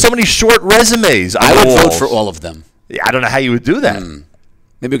so many short resumes on I would walls. vote for all of them. I don't know how you would do that.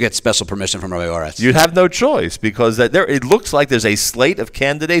 Maybe we'll get special permission from Rabbi Oratz. You'd have no choice because it looks like there's a slate of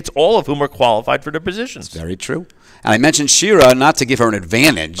candidates, all of whom are qualified for their positions. Very true. And I mentioned Shira not to give her an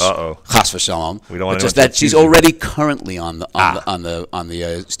advantage. Uh-oh. Chas v'shalom. We don't want but just anyone to that she's accuse you. already currently on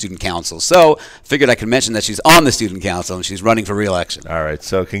the student council. So figured I could mention that she's on the student council and she's running for re-election. All right,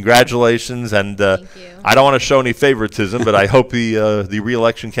 so congratulations, and Thank you. I don't want to show any favoritism, but I hope the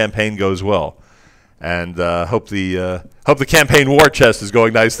re-election campaign goes well, and hope the campaign war chest is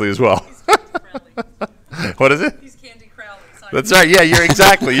going nicely as well. What is it? That's right. Yeah, you're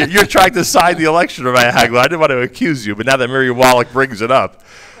exactly. You're trying to side the election, Rabbi Hagler. I didn't want to accuse you, but now that Miriam Wallach brings it up,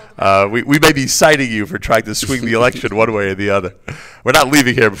 we may be citing you for trying to swing the election one way or the other. We're not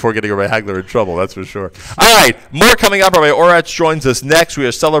leaving here before getting Rabbi Hagler in trouble, that's for sure. All right, more coming up. Rabbi Oratz joins us next. We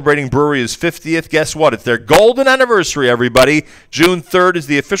are celebrating Bruriah's 50th. Guess what? It's their golden anniversary, everybody. June 3rd is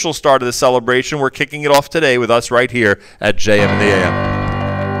the official start of the celebration. We're kicking it off today with us right here at JM and the AM.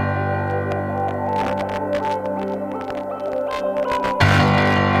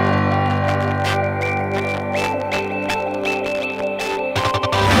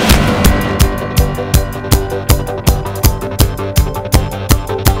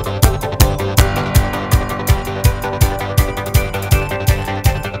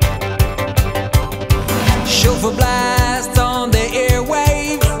 Chauffeur blast on the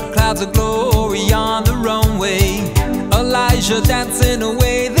airwaves, clouds of glory on the runway. Elijah dancing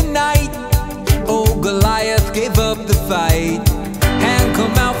away the night. Oh, Goliath gave up the fight. Hand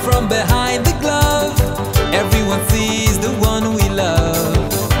come out from behind the glove. Everyone sees the one we love.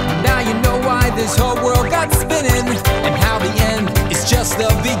 Now you know why this whole world got spinning, and how the end is just the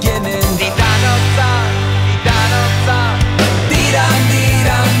beginning. Di-da-da-da, di-da-da-da,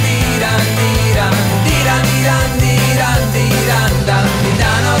 di-da-di-da-di-da-di-da, di-da-di-da-di-da-di-da-da,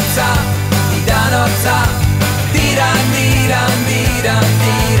 di-da-da-da, di-da-da-da,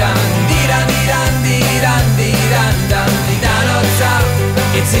 di-da-di-da-di-da-di-da, di-da-di-da-di-da-di-da-da, di-da-da-da.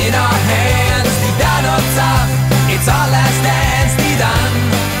 It's in our hands, di-da-da-da. It's our last dance, di-dan,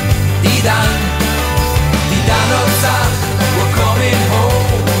 di-dan, di-da-da-da. We're coming home,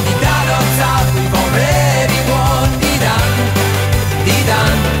 di-da-da-da. We've already won, di-dan,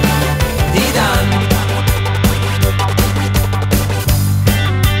 di-dan, di-dan.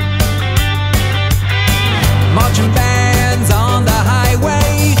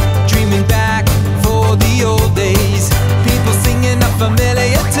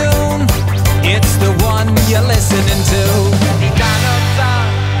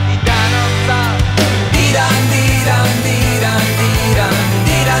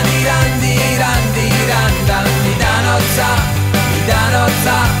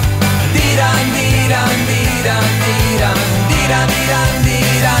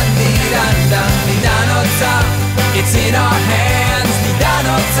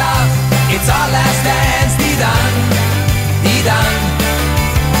 It's our last dance, Didan, Didan,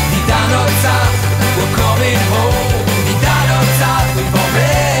 Didan Otzach, we're coming home. Didan Otzach, we've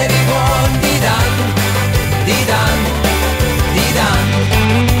already won. Didan, Didan, Didan.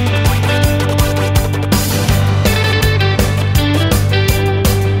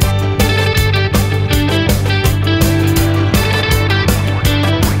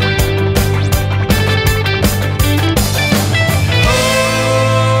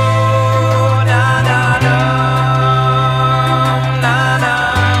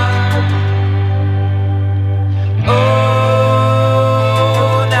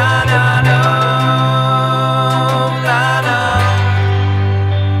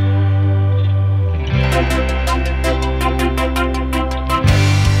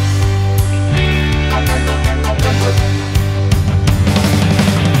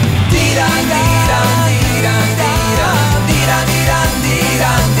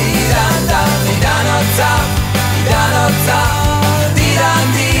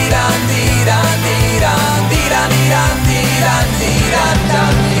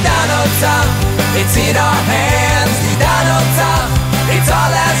 It's in our hands, Didan Otzach. It's our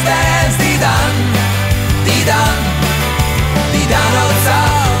last dance, Didan, Didan, Didan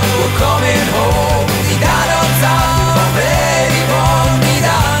Otzach. We're coming home, Didan Otzach. We've already won,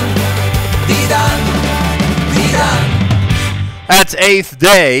 Didan, Didan, Didan. That's eighth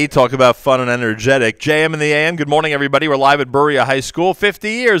day. Talk about fun and energetic. JM in the AM. Good morning, everybody. We're live at Bruriah High School. 50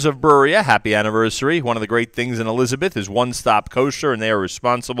 years of Bruriah. Happy anniversary. One of the great things in Elizabeth is One Stop Kosher, and they are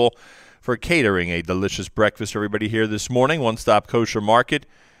responsible for catering a delicious breakfast for everybody here this morning. One Stop Kosher Market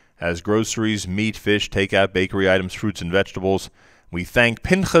has groceries, meat, fish, takeout, bakery items, fruits, and vegetables. We thank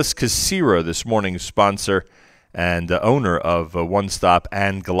Pinchas Kasira, this morning's sponsor and owner of One Stop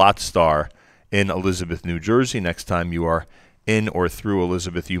and Galat Star in Elizabeth, New Jersey. Next time you are in or through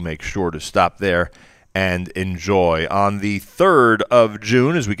Elizabeth, you make sure to stop there and enjoy. On the 3rd of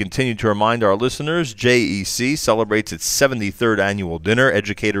June, as we continue to remind our listeners, JEC celebrates its 73rd annual dinner.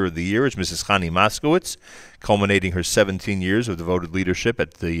 Educator of the Year is Mrs. Chani Moskowitz, culminating her 17 years of devoted leadership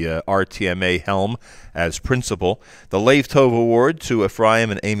at the RTMA helm as principal. The Lev Tov Award to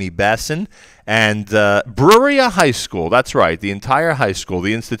Ephraim and Amy Bassin. And Bruriah High School, that's right, the entire high school,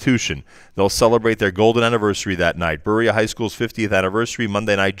 the institution, they'll celebrate their golden anniversary that night. Bruriah High School's 50th anniversary,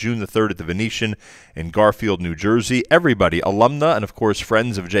 Monday night, June the 3rd at the Venetian in Garfield, New Jersey. Everybody, alumna and, of course,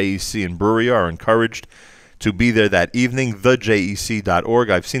 friends of JEC and Bruriah are encouraged to be there that evening. TheJEC.org.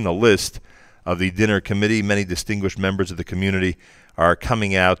 I've seen the list of the dinner committee. Many distinguished members of the community are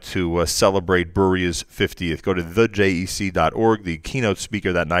coming out to celebrate Bruriah's 50th. Go to thejec.org. The keynote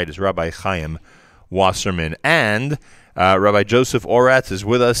speaker that night is Rabbi Chaim Wasserman. And Rabbi Joseph Oratz is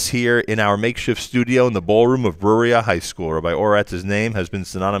with us here in our makeshift studio in the ballroom of Bruriah High School. Rabbi Oratz's name has been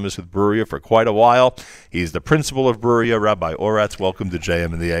synonymous with Bruriah for quite a while. He's the principal of Bruriah. Rabbi Oratz, welcome to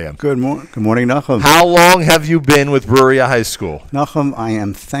JM in the AM. Good morning, Nachum. How long have you been with Bruriah High School? Nachum, I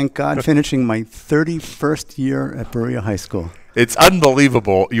am, thank God, finishing my 31st year at Bruriah High School. It's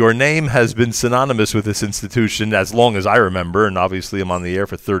unbelievable. Your name has been synonymous with this institution as long as I remember, and obviously I'm on the air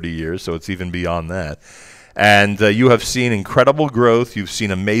for 30 years, so it's even beyond that. And you have seen incredible growth. You've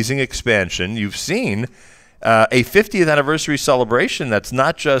seen amazing expansion. You've seen a 50th anniversary celebration that's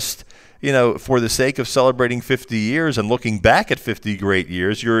not just, for the sake of celebrating 50 years and looking back at 50 great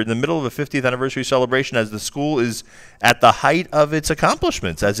years. You're in the middle of a 50th anniversary celebration as the school is at the height of its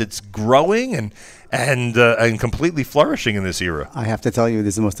accomplishments, as it's growing and completely flourishing in this era. I have to tell you,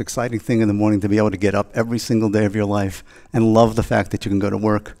 this is the most exciting thing in the morning, to be able to get up every single day of your life and love the fact that you can go to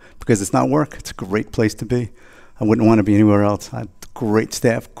work, because it's not work. It's a great place to be. I wouldn't want to be anywhere else. I had great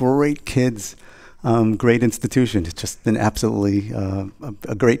staff, great kids, great institution. It's just been absolutely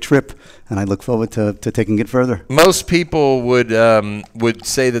a great trip, and I look forward to taking it further. Most people would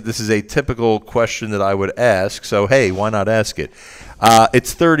say that this is a typical question that I would ask, so hey, why not ask it?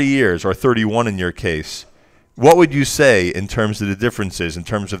 It's 30 years, or 31 in your case. What would you say in terms of the differences, in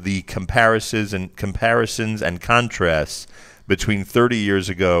terms of the comparisons and contrasts between 30 years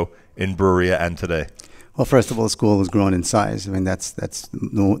ago in Bruriah and today? Well, first of all, the school has grown in size. I mean, that's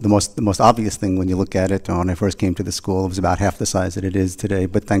the most obvious thing when you look at it. When I first came to the school, it was about half the size that it is today.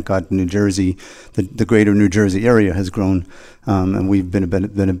 But thank God, New Jersey, the greater New Jersey area has grown, and we've been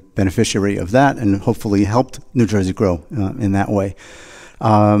a beneficiary of that, and hopefully helped New Jersey grow in that way.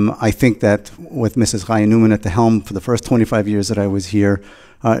 I think that with Mrs. Chaya Newman at the helm for the first 25 years that I was here,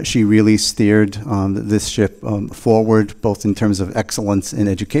 she really steered this ship forward, both in terms of excellence in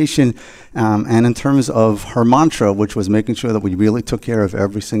education and in terms of her mantra, which was making sure that we really took care of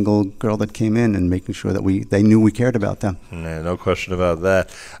every single girl that came in and making sure that they knew we cared about them. No question about that.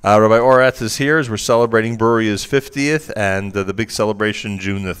 Rabbi Oratz is here as we're celebrating Bruriah's 50th and the big celebration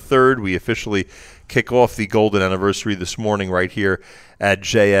June the 3rd. We officially kick off the golden anniversary this morning right here at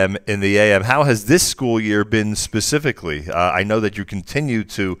JM in the AM. How has this school year been specifically? I know that you continue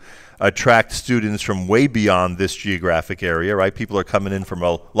to attract students from way beyond this geographic area, right? People are coming in from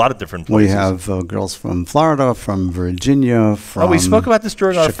a lot of different places. We have girls from Florida, from Virginia, from we spoke about this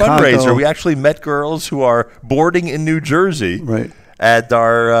during Chicago. Our fundraiser. We actually met girls who are boarding in New Jersey. Right. And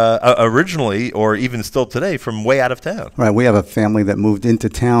are originally, or even still today, from way out of town. Right. We have a family that moved into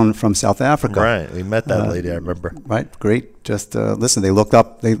town from South Africa. Right. We met that lady, I remember. Right. Great. Just listen. They looked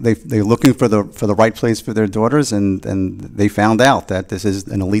up. They're looking for the right place for their daughters, and they found out that this is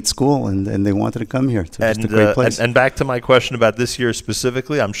an elite school, and they wanted to come here. So just a great place. And back to my question about this year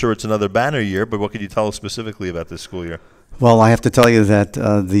specifically. I'm sure it's another banner year, but what could you tell us specifically about this school year? Well, I have to tell you that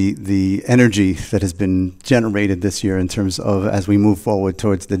the energy that has been generated this year in terms of as we move forward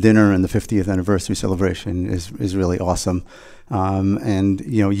towards the dinner and the 50th anniversary celebration is really awesome. And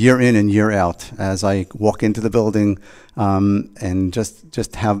year in and year out, as I walk into the building and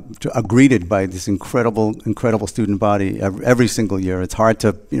just have greeted by this incredible student body every single year. It's hard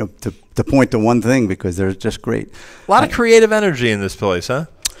to point to one thing because they're just great. A lot of creative energy in this place, huh?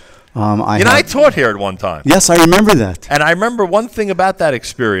 I taught here at one time. Yes, I remember that. And I remember one thing about that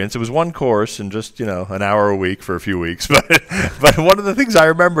experience. It was one course and just, an hour a week for a few weeks. But one of the things I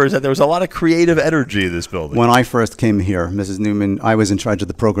remember is that there was a lot of creative energy in this building. When I first came here, Mrs. Newman, I was in charge of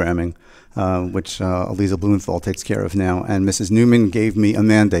the programming, which Eliza Blumenthal takes care of now. And Mrs. Newman gave me a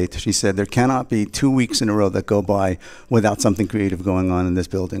mandate. She said, there cannot be 2 weeks in a row that go by without something creative going on in this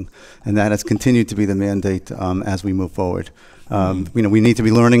building. And that has continued to be the mandate as we move forward. We need to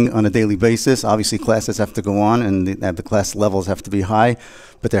be learning on a daily basis. Obviously, classes have to go on, and the class levels have to be high.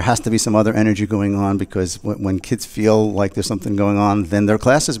 But there has to be some other energy going on because when kids feel like there's something going on, then their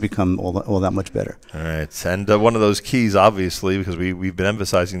classes become all that much better. All right. And one of those keys, obviously, because we've been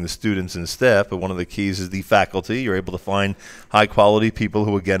emphasizing the students and staff, but one of the keys is the faculty. You're able to find high-quality people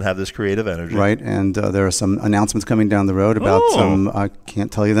who, again, have this creative energy. Right. And there are some announcements coming down the road about some, I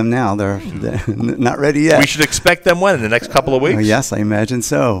can't tell you them now. They're not ready yet. We should expect them when? In the next couple of weeks? Yes, I imagine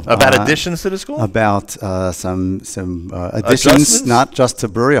so. About additions to the school? About some additions, not just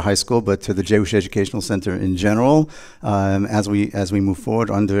to Bruriah High School, but to the Jewish Educational Center in general. As we move forward,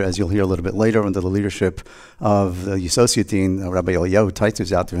 as you'll hear a little bit later, under the leadership of the Associate Dean, Rabbi Eliyahu Teitz,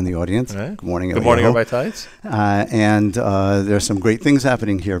 who's out there in the audience. Right. Good morning, Good morning, Rabbi Teitz. And there's some great things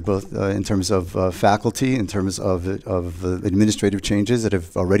happening here, both in terms of faculty, in terms of administrative changes that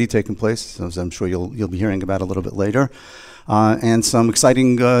have already taken place, as I'm sure you'll be hearing about a little bit later. And some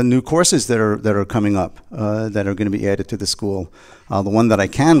exciting new courses that are coming up that are going to be added to the school. The one that I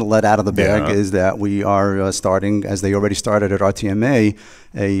can let out of the bag is that we are starting, as they already started at RTMA,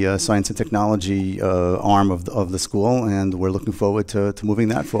 a science and technology arm of the school, and we're looking forward to moving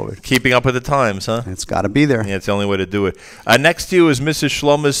that forward. Keeping up with the times, huh? It's got to be there. Yeah, it's the only way to do it. Next to you is Mrs.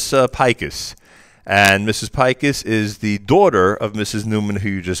 Shlomis Pikus. And Mrs. Pikus is the daughter of Mrs. Newman, who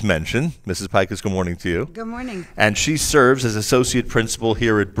you just mentioned. Mrs. Pikus, good morning to you. Good morning. And she serves as associate principal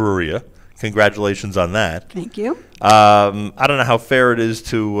here at Bruriah. Congratulations on that. Thank you. I don't know how fair it is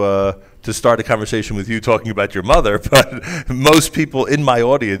to start a conversation with you talking about your mother, but most people in my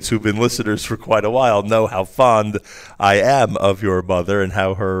audience who've been listeners for quite a while know how fond I am of your mother and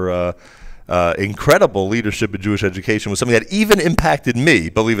how her incredible leadership in Jewish education was something that even impacted me,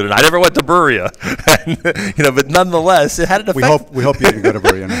 believe it or not. I never went to Bruriah, but nonetheless, it had an effect. We hope you didn't go to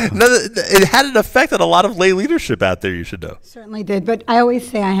Bruriah. No, it had an effect on a lot of lay leadership out there, you should know. Certainly did, but I always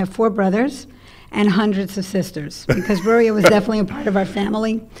say I have 4 brothers and hundreds of sisters, because Bruriah was definitely a part of our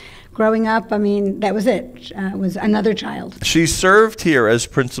family. Growing up, that was it. Was another child. She served here as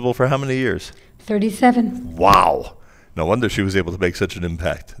principal for how many years? 37. Wow. No wonder she was able to make such an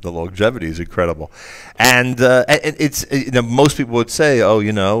impact. The longevity is incredible. And it's, most people would say,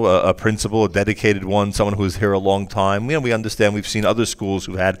 a principal, a dedicated one, someone who's here a long time. We understand. We've seen other schools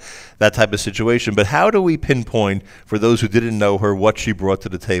who've had that type of situation. But how do we pinpoint, for those who didn't know her, what she brought to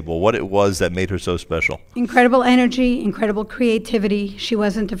the table, what it was that made her so special? Incredible energy, incredible creativity. She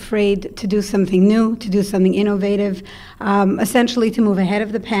wasn't afraid to do something new, to do something innovative, essentially to move ahead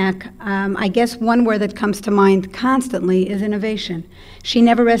of the pack. I guess one word that comes to mind constantly constantly is innovation. She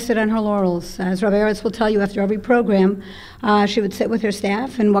never rested on her laurels. As Rabbi Oretz will tell you, after every program, she would sit with her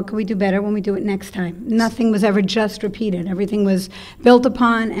staff and what can we do better when we do it next time. Nothing was ever just repeated. Everything was built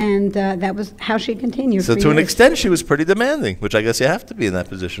upon, and that was how she continued. So for to an years. extent, she was pretty demanding, which I guess you have to be in that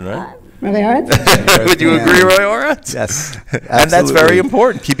position, right? Rabbi Oretz? Would you agree, Rabbi Oretz? Yes, And that's very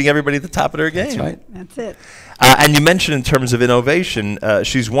important, keeping everybody at the top of their game. That's right. That's it. And you mentioned in terms of innovation,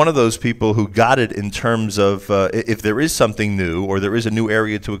 she's one of those people who got it in terms of if there is something new or there is a new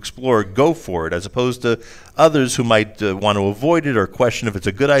area to explore, go for it, as opposed to others who might want to avoid it or question if it's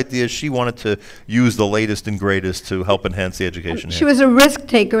a good idea. She wanted to use the latest and greatest to help enhance the education. She was a risk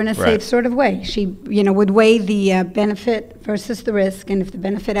taker in a Right. safe sort of way. She, would weigh the benefit versus the risk, and if the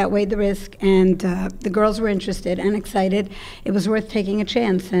benefit outweighed the risk, and the girls were interested and excited, it was worth taking a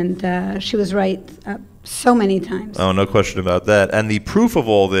chance. And she was right so many times. Oh, no question about that. And the proof of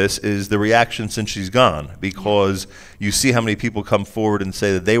all this is the reaction since she's gone, because you see how many people come forward and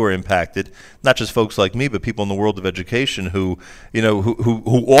say that they were impacted, not just folks like me, but people in the world of education who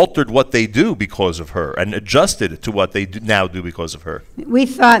altered what they do because of her and adjusted to what they now do because of her. We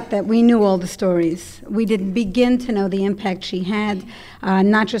thought that we knew all the stories. We didn't begin to know the impact she had,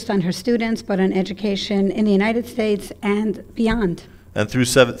 not just on her students, but on education in the United States and beyond. And through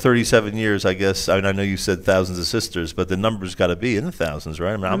 37 years, I guess, I know you said thousands of sisters, but the number's got to be in the thousands,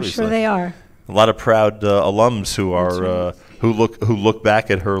 right? I mean, I'm obviously. sure they are. A lot of proud alums who are who look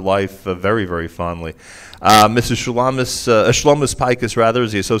back at her life very, very fondly. Mrs. Shlomis Pikus, rather,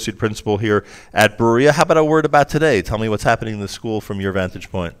 is the associate principal here at Bruriah. How about a word about today? Tell me what's happening in the school from your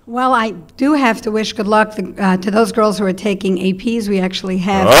vantage point. Well, I do have to wish good luck to those girls who are taking APs. We actually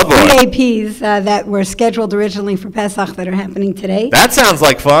have boy. 3 APs that were scheduled originally for Pesach that are happening today. That sounds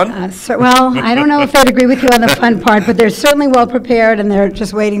like fun. Well, I don't know if they'd agree with you on the fun part, but they're certainly well prepared, and they're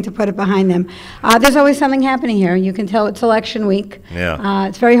just waiting to put it behind them. There's always something happening here. You can tell it's election week. Yeah.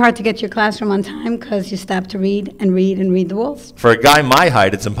 It's very hard to get to your classroom on time because you stop to read and read and read the walls. For a guy my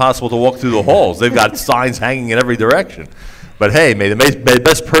height, it's impossible to walk through the halls. They've got signs hanging in every direction. But hey, may the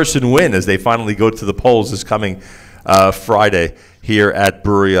best person win as they finally go to the polls this coming Friday here at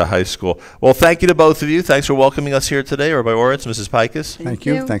Bruriah High School. Well, thank you to both of you. Thanks for welcoming us here today, Rabbi Oretz, Mrs. Pikus. Thank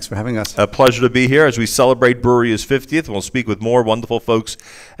you. Thanks for having us. A pleasure to be here as we celebrate Bruriah's 50th. We'll speak with more wonderful folks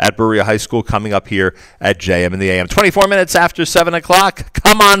at Bruriah High School coming up here at JM in the AM. 24 minutes after 7 o'clock.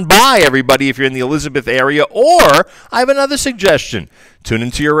 Come on by, everybody, if you're in the Elizabeth area. Or I have another suggestion. Tune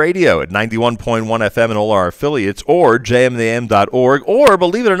into your radio at 91.1 FM and all our affiliates, or jmintheam.org, or,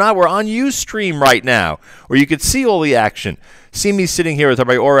 believe it or not, we're on Ustream right now, where you could see all the action. See me sitting here with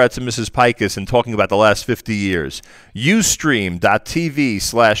Rabbi Oretz and Mrs. Pikus and talking about the last 50 years.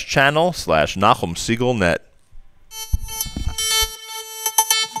 Ustream.tv/channel/Nachum Siegel Net.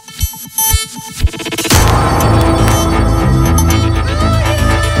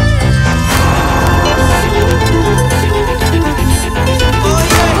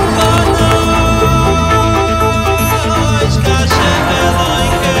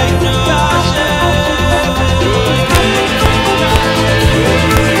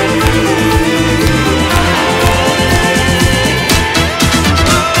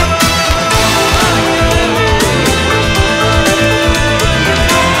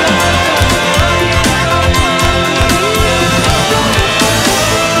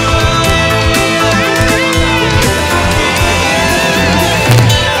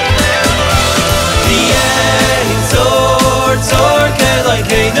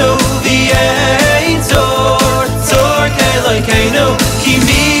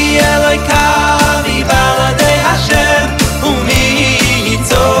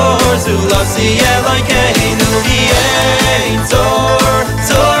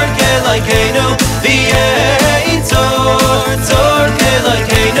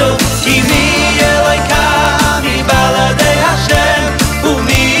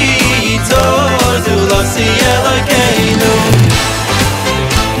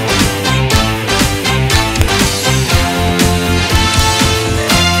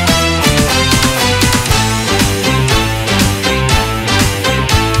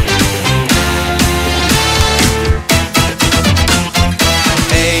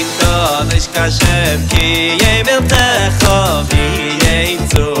 Kashem ki yemel techa v'yein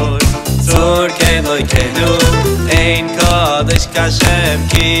tzor tzor keloi keyenu ein kodesh Kashem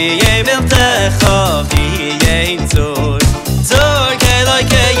ki yemel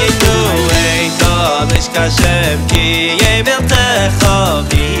techa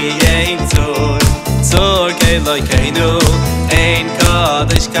v'yein tzor tzor keloi keyenu ein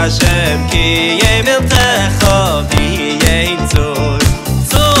kodesh Kashem ki yemel techa v'yein tzor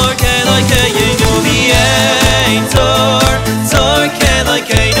tzor keloi keyenu v'yein tzor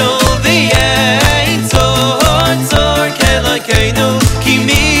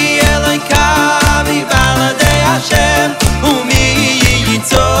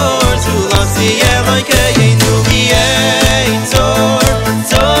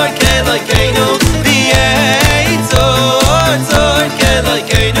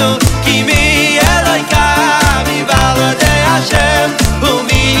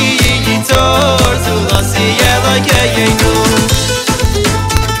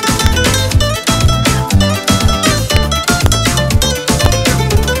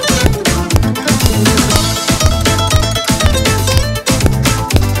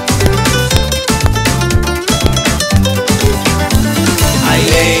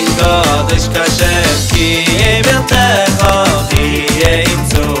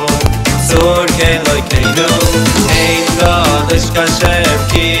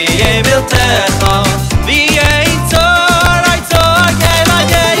Techa V'yetzor Aitzor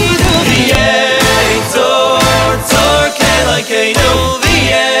Kelakeinu V'yetzor Tzor Kelakeinu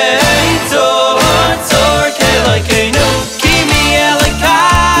V'yetzor Tzor Kelakeinu Kimi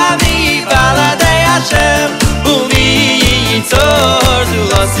Elokami Baladei Hashem Umi Yitzor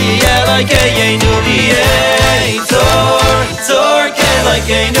Zulasi Elokeinu V'yetzor Tzor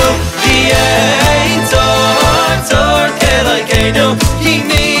Kelakeinu V'yetzor Tzor Kelakeinu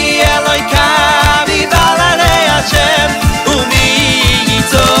Kimi Elokami Baladei Hashem Umi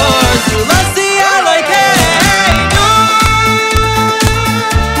Yitzor Zulasi Elokeinu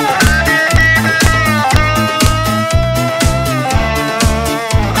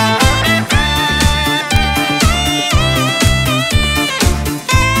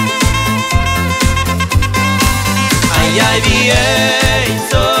Ay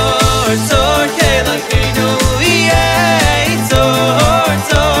v'yetzor tzor kelakeinu v'yetzor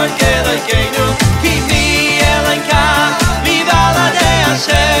tzor kelakeinu Kimi elenka mivaladei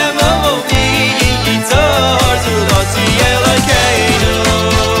Hashem v'yitzor zulotzi elokeinu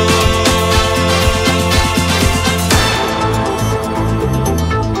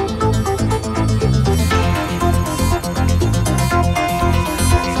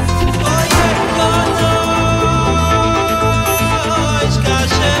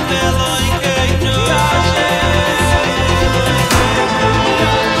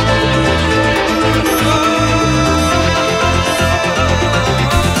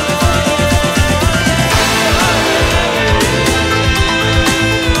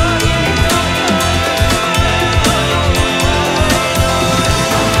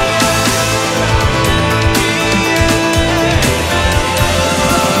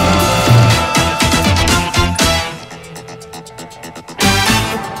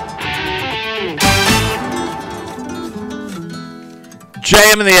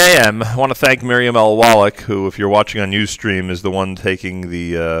JM in the AM. I want to thank Miriam L. Wallach, who, if you're watching on Ustream, is the one taking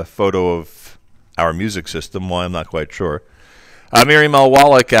the photo of our music system. Why, I'm not quite sure. Miriam L.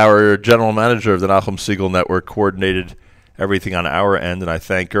 Wallach, our general manager of the Nachum Segal Network, coordinated everything on our end, and I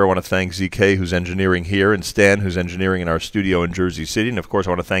thank her. I want to thank ZK, who's engineering here, and Stan, who's engineering in our studio in Jersey City. And, of course,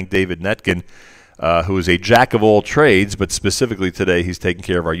 I want to thank David Netkin, who is a jack of all trades, but specifically today he's taking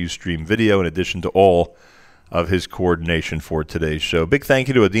care of our Ustream video in addition to all of his coordination for today's show. Big thank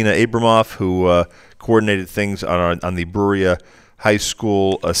you to Adina Abramoff, who coordinated things on the Bruriah High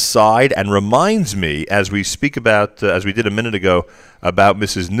School side, and reminds me, as we speak about, as we did a minute ago, about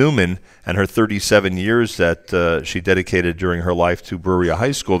Mrs. Newman and her 37 years that she dedicated during her life to Bruriah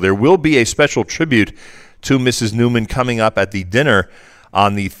High School. There will be a special tribute to Mrs. Newman coming up at the dinner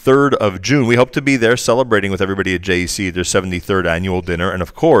on the 3rd of June. We hope to be there celebrating with everybody at JEC at their 73rd annual dinner, and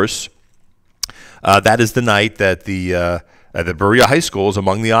of course, that is the night that the Bruriah High School is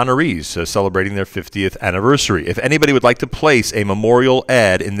among the honorees, celebrating their 50th anniversary. If anybody would like to place a memorial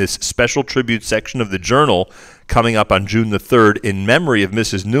ad in this special tribute section of the Journal coming up on June the 3rd in memory of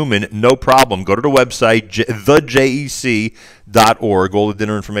Mrs. Newman, no problem. Go to the website, thejec.org. All the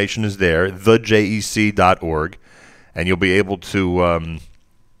dinner information is there, thejec.org, and you'll be able to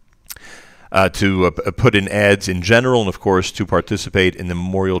put in ads in general and, of course, to participate in the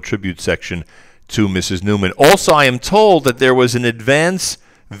memorial tribute section to Mrs. Newman. Also, I am told that there was an advance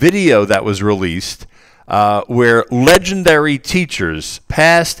video that was released where legendary teachers,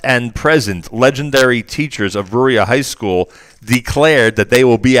 past and present legendary teachers of Bruriah High School, declared that they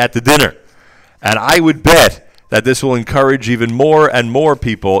will be at the dinner. And I would bet that this will encourage even more and more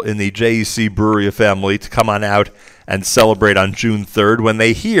people in the JEC Bruriah family to come on out and celebrate on June 3rd when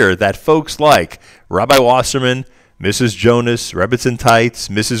they hear that folks like Rabbi Wasserman, Mrs. Jonas, Rebbitzin Tights,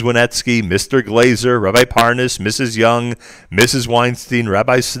 Mrs. Winetsky, Mr. Glazer, Rabbi Parnas, Mrs. Young, Mrs. Weinstein,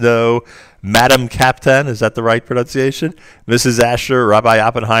 Rabbi Snow, Madam Kaptan, is that the right pronunciation? Mrs. Asher, Rabbi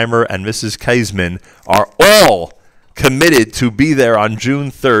Oppenheimer, and Mrs. Kaisman are all committed to be there on June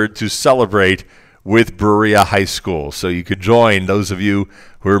 3rd to celebrate with Bruriah High School. So you could join, those of you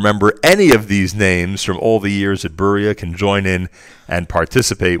who remember any of these names from all the years at Bruriah can join in and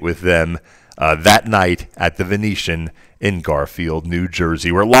participate with them that night at the Venetian in Garfield, New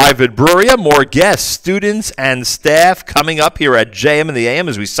Jersey. We're live at Bruriah. More guests, students, and staff coming up here at JM in the AM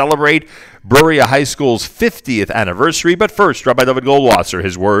as we celebrate Bruriah High School's 50th anniversary. But first, Rabbi David Goldwasser,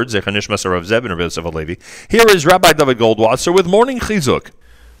 his words, Zecher Nishmas Rav Zeb and Rabbi Yosef Halevi. Here is Rabbi David Goldwasser with Morning Chizuk.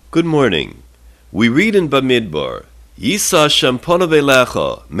 Good morning. We read in Bamidbar, Yisa Hashem ponav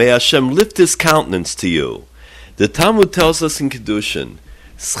elecha, may Hashem lift his countenance to you. The Talmud tells us in Kedushin,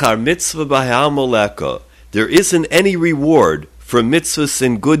 Schar mitzvah b'ha'am oleka, there isn't any reward for mitzvahs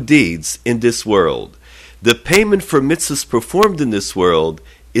and good deeds in this world. The payment for mitzvahs performed in this world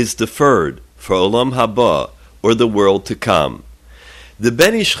is deferred for Olam Haba, or the world to come. The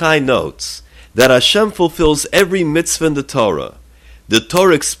Ben Ish Chai notes that Hashem fulfills every mitzvah in the Torah. The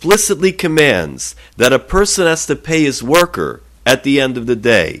Torah explicitly commands that a person has to pay his worker at the end of the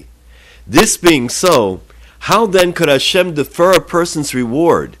day. This being so, how then could Hashem defer a person's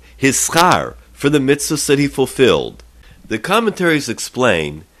reward, his schar, for the mitzvahs that he fulfilled? The commentaries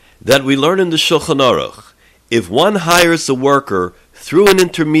explain that we learn in the Shulchan Aruch, if one hires a worker through an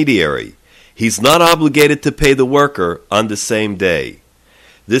intermediary, he's not obligated to pay the worker on the same day.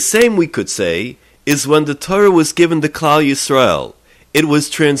 The same, we could say, is when the Torah was given to Klal Yisrael. It was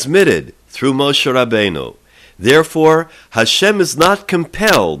transmitted through Moshe Rabbeinu. Therefore, Hashem is not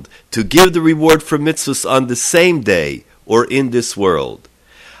compelled to give the reward for mitzvahs on the same day or in this world.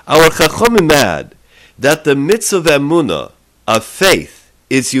 Our Chachamim add that the mitzvah of emunah, of faith,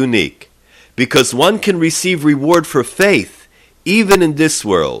 is unique, because one can receive reward for faith even in this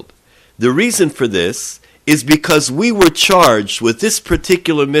world. The reason for this is because we were charged with this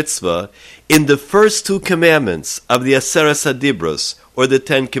particular mitzvah in the first 2 commandments of the Aseres HaDibros, or the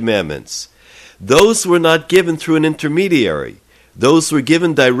 10 Commandments. Those were not given through an intermediary. Those were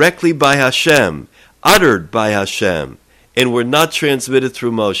given directly by Hashem, uttered by Hashem, and were not transmitted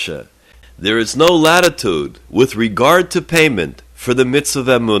through Moshe. There is no latitude with regard to payment for the mitzvah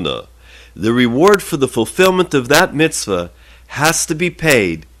of emunah. The reward for the fulfillment of that mitzvah has to be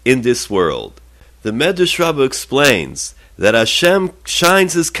paid in this world. The Medrash Rabbah explains that Hashem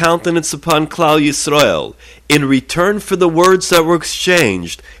shines His countenance upon Klal Yisrael in return for the words that were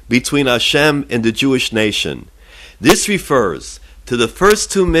exchanged between Hashem and the Jewish nation. This refers to the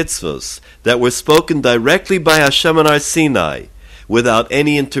first 2 mitzvahs that were spoken directly by Hashem on Har Sinai, without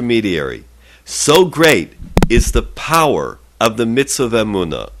any intermediary. So great is the power of the mitzvah of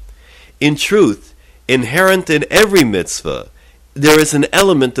emunah. In truth, inherent in every mitzvah, there is an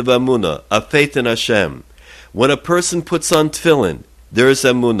element of emunah, of faith in Hashem. When a person puts on tefillin, there is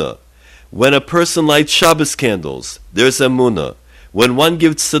emunah. When a person lights Shabbos candles, there is emunah. When one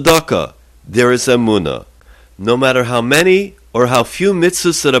gives tzedakah, there is emunah. No matter how many or how few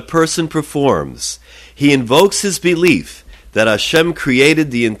mitzvahs that a person performs, he invokes his belief that Hashem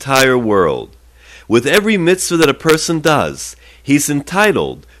created the entire world. With every mitzvah that a person does, he's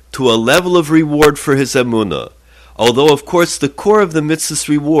entitled to a level of reward for his emunah, although of course the core of the mitzvah's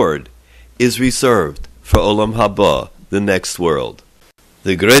reward is reserved for Olam Haba, the next world.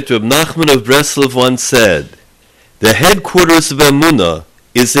 The great Reb Nachman of Breslov once said, "The headquarters of emunah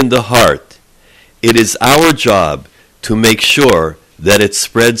is in the heart. It is our job to make sure that it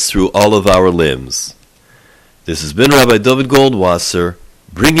spreads through all of our limbs." This has been Rabbi David Goldwasser,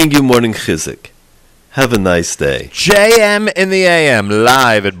 bringing you Morning Chizuk. Have a nice day. JM in the AM,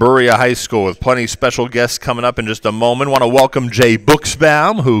 live at Bruriah High School, with plenty of special guests coming up in just a moment. Want to welcome Jay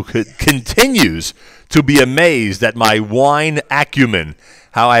Buchsbaum, who continues to be amazed at my wine acumen,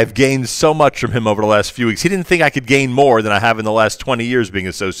 how I've gained so much from him over the last few weeks. He didn't think I could gain more than I have in the last 20 years being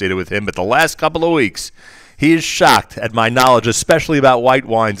associated with him, but the last couple of weeks, he is shocked at my knowledge, especially about white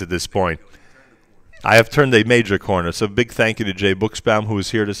wines at this point. I have turned a major corner, so big thank you to Jay Buchsbaum, who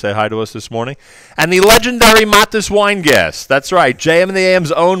is here to say hi to us this morning. And the legendary Matis wine guest. That's right, JM and the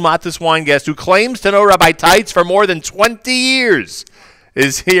AM's own Matis wine guest, who claims to know Rabbi Teitz for more than 20 years,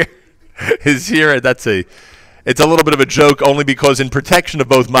 is here. It's a little bit of a joke, only because in protection of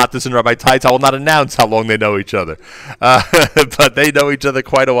both Matis and Rabbi Teitz, I will not announce how long they know each other. But they know each other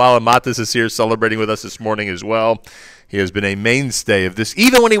quite a while, and Matis is here celebrating with us this morning as well. He has been a mainstay of this.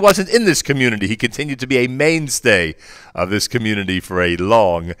 Even when he wasn't in this community, he continued to be a mainstay of this community for a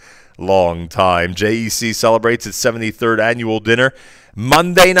long, long time. JEC celebrates its 73rd annual dinner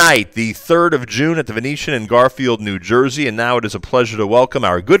Monday night, the 3rd of June, at the Venetian in Garfield, New Jersey. And now it is a pleasure to welcome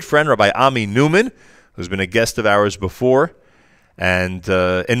our good friend, Rabbi Ami Newman, who's been a guest of ours before. And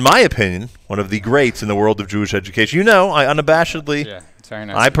in my opinion, one of the greats in the world of Jewish education. You know, I unabashedly... Very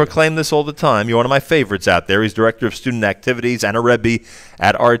nice. I proclaim this all the time. You're one of my favorites out there. He's Director of Student Activities and a Rebbe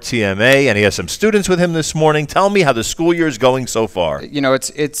at RTMA, and he has some students with him this morning. Tell me how the school year is going so far. You know,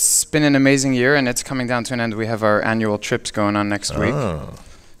 it's been an amazing year, and it's coming down to an end. We have our annual trips going on next week.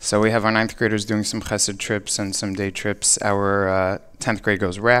 So we have our 9th graders doing some chesed trips and some day trips. Our 10th grade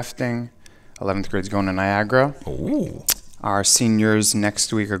goes rafting. 11th grade's going to Niagara. Ooh. Our seniors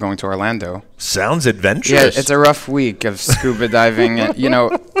next week are going to Orlando. Sounds adventurous. Yeah, it's a rough week of scuba diving. And, you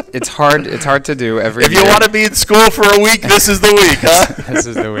know, it's hard. It's hard to do every If year. you want to be in school for a week, this is the week, huh? This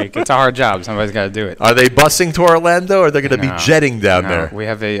is the week. It's a hard job. Somebody's got to do it. Are they busing to Orlando, or are they going to be jetting down there? We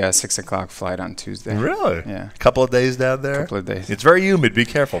have a 6 o'clock flight on Tuesday. Really? Yeah. A couple of days down there? Couple of days. It's very humid. Be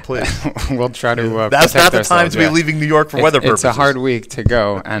careful, please. We'll try to That's not protect the time ourselves, to be yeah. leaving New York for weather purposes. It's a hard week to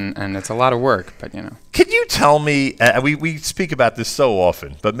go, and it's a lot of work, but you know. Can you tell me, we speak about this so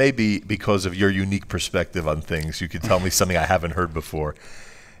often, but maybe because of your unique perspective on things, you could tell me something I haven't heard before.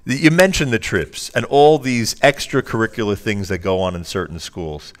 You mentioned the trips and all these extracurricular things that go on in certain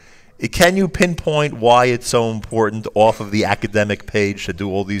schools. Can you pinpoint why it's so important off of the academic page to do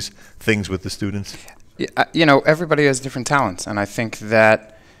all these things with the students? You know, everybody has different talents, and I think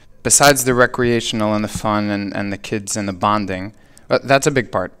that besides the recreational and the fun and the kids and the bonding, that's a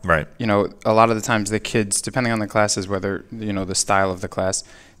big part. Right. You know, a lot of the times the kids, depending on the classes, whether, you know, the style of the class,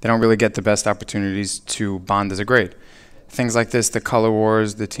 they don't really get the best opportunities to bond as a grade. Things like this, the color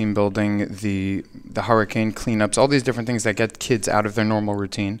wars, the team building, the hurricane cleanups, all these different things that get kids out of their normal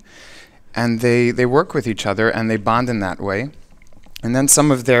routine. And they work with each other and they bond in that way. And then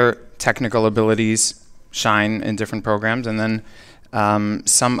some of their technical abilities shine in different programs, and then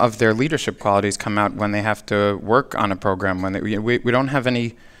some of their leadership qualities come out when they have to work on a program. When we don't have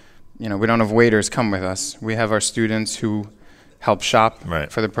any, you know, we don't have waiters come with us. We have our students who help shop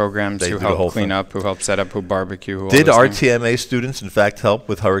for the programs, who help clean up, who help set up, who barbecue. Who Did all those things. RTMA students, in fact, help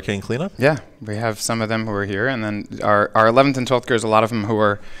with hurricane cleanup? Yeah, we have some of them who are here, and then our 11th and 12th graders, a lot of them who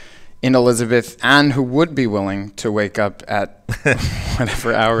are in Elizabeth and who would be willing to wake up at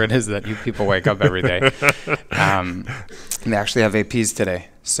whatever hour it is that you people wake up every day. They actually have APs today,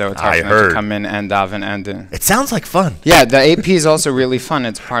 so it's hard for them to come in and daven and It sounds like fun. Yeah, the AP is also really fun.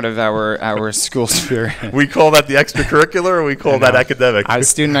 It's part of our school spirit. We call that the extracurricular, or we call that academic? Our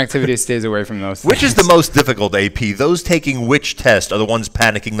student activity stays away from those Which things. is the most difficult AP? Those taking which test are the ones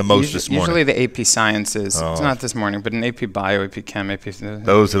panicking the most this morning? Usually the AP Sciences. It's not this morning, but an AP Bio, AP Chem, AP...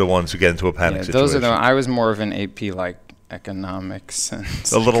 Those are the ones who get into a panic situation. Those are I was more of an AP like economics and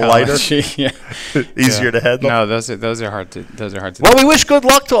a little lighter, yeah. easier to handle. No, those are hard to Well, we wish good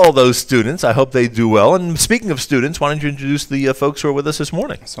luck to all those students. I hope they do well. And speaking of students, why don't you introduce the folks who are with us this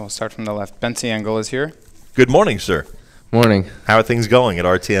morning? So we'll start from the left. Betsy Engel is here. Good morning, sir. Morning. How are things going at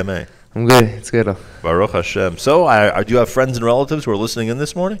RTMA? I'm good. It's good. Baruch Hashem. So, do you have friends and relatives who are listening in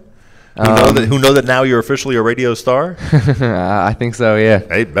this morning? Who know that now you're officially a radio star? I think so, yeah.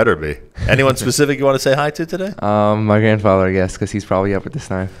 Hey, better be. Anyone specific you want to say hi to today? My grandfather, I guess, because he's probably up at this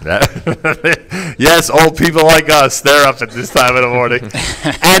time. Yes, old people like us, they're up at this time of the morning.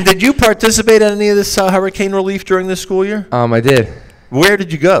 And did you participate in any of this hurricane relief during this school year? I did. Where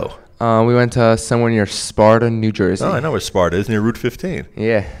did you go? We went to somewhere near Sparta, New Jersey. Oh, I know where Sparta is, near Route 15.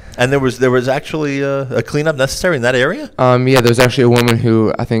 Yeah. And there was actually a cleanup necessary in that area? Yeah, there was actually a woman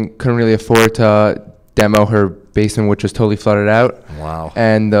who I think couldn't really afford to demo her basement, which was totally flooded out. Wow.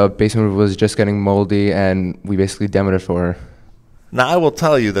 And the basement was just getting moldy, and we basically demoed it for her. Now, I will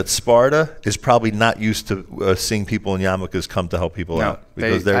tell you that Sparta is probably not used to seeing people in yarmulkes come to help people out.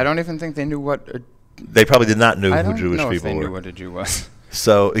 Because I don't even think they knew what... They probably did not know who Jewish people were. I don't know if they knew what a Jew was.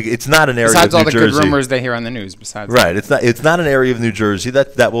 So it's not an area besides of New Jersey. Besides all the good rumors they hear on the news. Besides right, it's not an area of New Jersey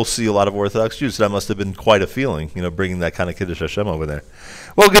that will see a lot of Orthodox Jews. So that must have been quite a feeling, bringing that kind of Kiddush Hashem over there.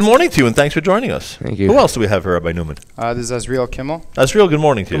 Well, good morning to you, and thanks for joining us. Thank you. Who else do we have here, Rabbi Newman? This is Azriel Kimmel. Azriel, good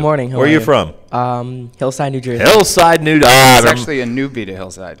morning to you. Good morning. Where are you from? Hillside, New Jersey. Hillside, New Jersey. It's actually a newbie to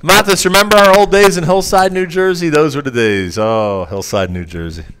Hillside. Mathis, remember our old days in Hillside, New Jersey? Those were the days. Oh, Hillside, New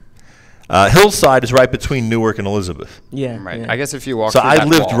Jersey. Hillside is right between Newark and Elizabeth. Yeah, right. Yeah. I guess if you walk. So through I that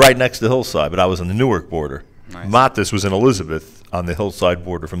lived wall. right next to Hillside, but I was on the Newark border. Nice. Mathis was in Elizabeth on the Hillside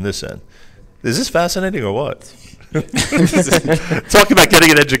border from this end. Is this fascinating or what? Talking about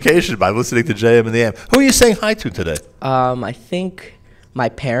getting an education by listening to JM and the AM. Who are you saying hi to today? I think my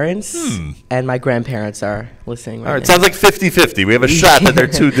parents and my grandparents are listening. All right, sounds like 50-50. We have a shot that they're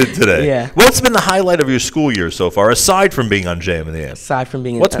tuned in today. Yeah. What's been the highlight of your school year so far, aside from being on JM and the AM? Aside from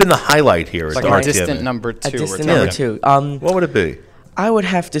being, what's been the highlight here? It's at like RTMA? a distant number two. A distant number two. What would it be? I would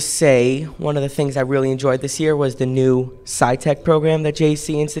have to say one of the things I really enjoyed this year was the new SciTech program that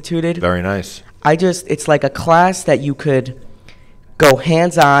JC instituted. Very nice. It's like a class that you could go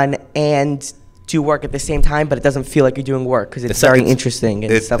hands-on and do work at the same time, but it doesn't feel like you're doing work because it's very interesting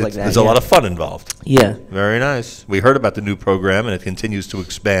and stuff like that. There's a lot of fun involved. Yeah. Very nice. We heard about the new program, and it continues to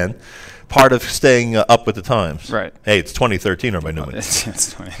expand. Part of staying up with the times. Right. Hey, it's 2013, or by no means.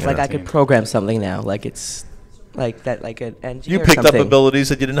 It's 2013. Like I could program something now. Like it's like that, like an engineer. You picked or something. up abilities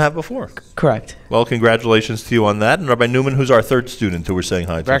that you didn't have before. Correct. Well, congratulations to you on that. And Rabbi Newman, who's our third student who we're saying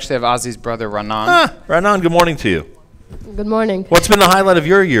hi to? We actually have Ozzy's brother, Ranan. Ranan, good morning to you. Good morning. What's been the highlight of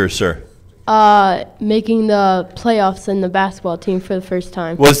your year, sir? Making the playoffs in the basketball team for the first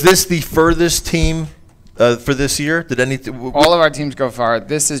time. Was this the furthest team for this year? Did all of our teams go far.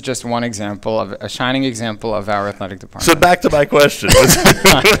 This is just one example of a shining example of our athletic department. So back to my question: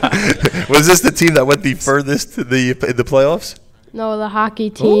 was this the team that went the furthest in the playoffs? No, the hockey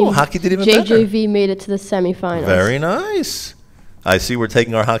team. Oh, hockey did even better. JJV made it to the semifinals. Very nice. I see we're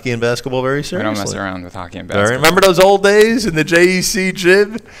taking our hockey and basketball very seriously. We don't mess around with hockey and basketball. Remember those old days in the JEC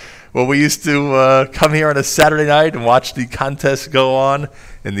gym when we used to come here on a Saturday night and watch the contests go on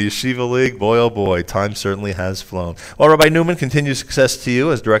in the Yeshiva League? Boy, oh boy, time certainly has flown. Well, Rabbi Newman, continued success to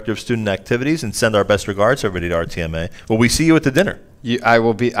you as Director of Student Activities, and send our best regards to everybody at RTMA. Will we see you at the dinner? I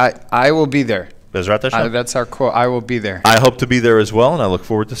will be there. Bezrat Hashem. That's our quote. I will be there. I hope to be there as well, and I look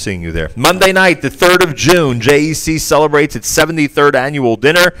forward to seeing you there. Monday night, the 3rd of June, JEC celebrates its 73rd annual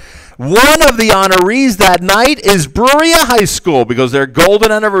dinner. One of the honorees that night is Bruriah High School, because their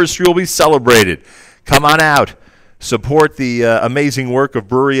golden anniversary will be celebrated. Come on out. Support the amazing work of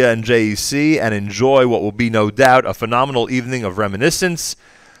Bruriah and JEC, and enjoy what will be, no doubt, a phenomenal evening of reminiscence,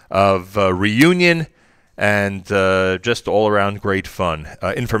 of reunion, and just all-around great fun.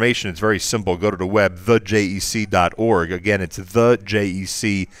 Information is very simple. Go to the web, thejec.org. Again, it's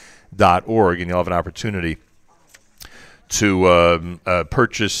thejec.org, and you'll have an opportunity to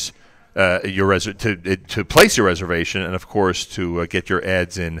purchase to place your reservation, and, of course, to get your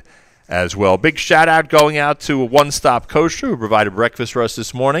ads in as well. Big shout-out going out to One Stop Kosher, who provided breakfast for us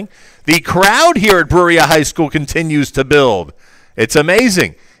this morning. The crowd here at Bruriah High School continues to build. It's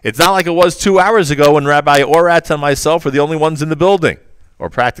amazing. It's not like it was 2 hours ago when Rabbi Oratz and myself were the only ones in the building, or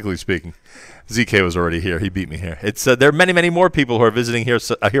practically speaking. ZK was already here. He beat me here. There are many, many more people who are visiting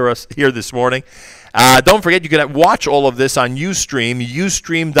us here this morning. Don't forget, you can watch all of this on Ustream,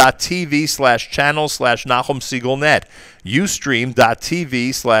 ustream.tv/channel/NachumSiegelNet.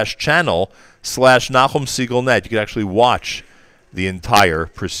 Ustream.tv/channel/NachumSiegelNet. You can actually watch the entire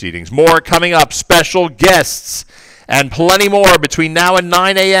proceedings. More coming up, special guests, and plenty more between now and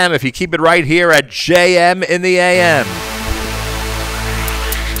 9 a.m. if you keep it right here at JM in the AM.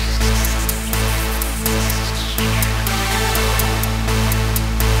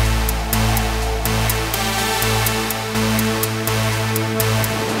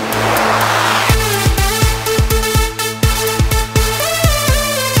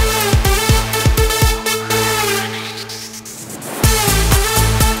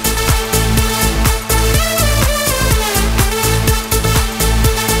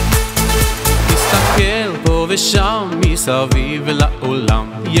 ושם מסביב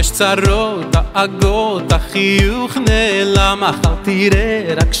לעולם יש צרות, דאגות, החיוך נעלם, מחר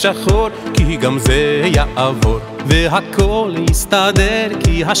תראה רק שחור, כי גם זה יעבור, והכל יסתדר,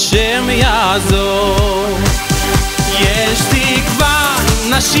 כי השם יעזור. יש תקווה,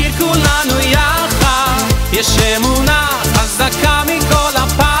 נשאיר כולנו יחד, יש אמונה חזקה מכל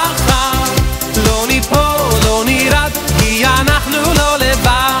הפחד, לא ניפול, לא נרד, כי אנחנו לא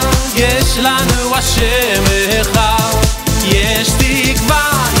לבד, יש לנו השם אחד. יש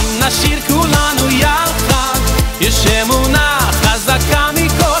תקווה, אם נשאיר כולנו יחד, יש אמונה חזקה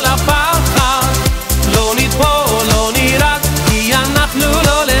מכל הפחד, לא נטפול, לא נרד, כי אנחנו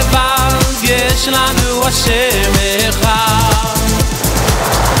לא לבד, יש לנו השם אחד.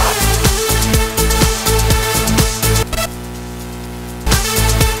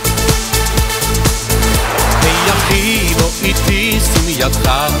 היחי בוא איתי, שים ידך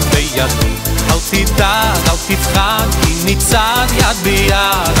בידי, אל תדאג, אל תצחק, כי ניצד יד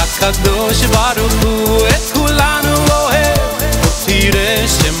ביד, הקדוש ברוך הוא את כולנו אוהב, בוא תראה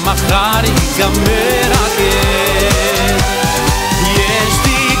שמחר ייגמר הגר. יש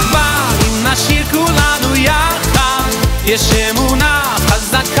תקווה, אם נשאיר כולנו יחד, יש אמונה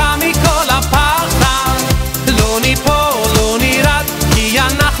חזקה מכל הפחד, לא ניפול, לא נרד, כי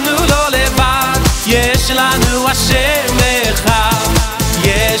אנחנו לא לבד, יש לנו השם אחד.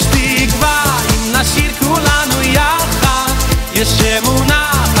 יש תקווה, אם נשאיר כולנו יחד, יש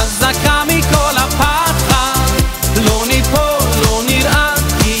אמונה חזקה מכל הפחד, לא ניפול, לא נרעד,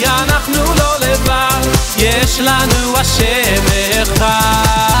 כי אנחנו לא לבד, יש לנו השם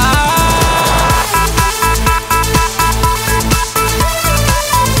אחד.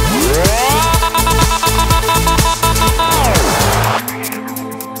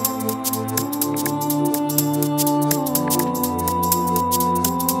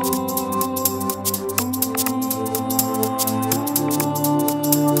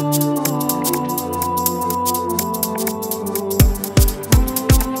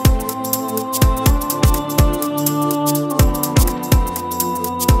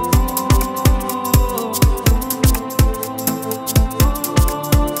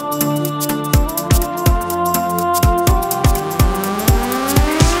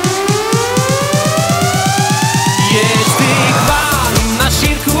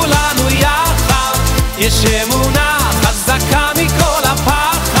 יש אמונה חזקה מכל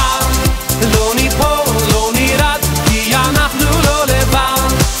הפחד, לא ניפול, לא נרד, כי אנחנו לא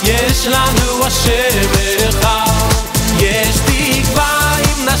לבד, יש לנו השם אחד. יש תקווה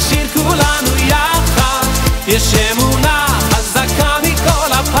אם נשאיר כולנו יחד, יש אמונה חזקה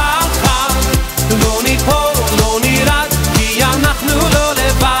מכל הפחד, לא ניפול, לא נרד, כי אנחנו לא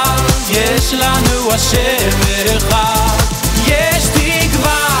לבד, יש לנו השם אחד. יש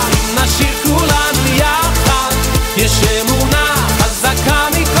תקווה אם נשאיר כולנו יחד, יש אמונה חזקה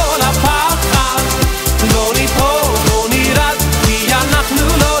מכל הפחד, לא ניפול, לא נרד, כי אנחנו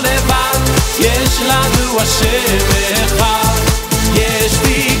לא לבד, יש לנו השם אחד. יש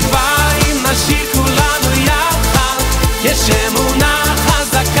תקווה אם נשאיר כולנו יחד, יש אמונה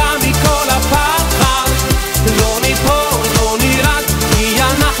חזקה מכל הפחד, לא ניפול, לא נרד, כי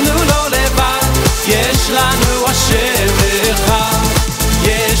אנחנו לא לבד, יש לנו השם אחד.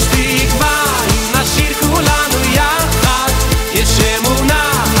 יש תקווה אם נשאיר כולנו יחד, יש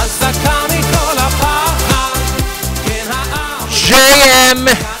אמונה חזקה מכל הפחד, כן העם. JM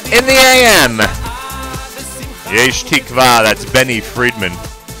in the AM. Yesh Tikva, that's Benny Friedman.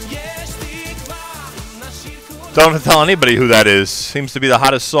 Don't have to tell anybody who that is. Seems to be the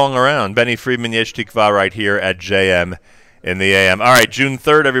hottest song around. Benny Friedman, Yesh Tikva, right here at JM in the AM. All right, June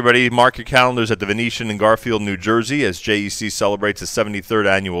 3rd, everybody, mark your calendars at the Venetian in Garfield, New Jersey, as JEC celebrates its 73rd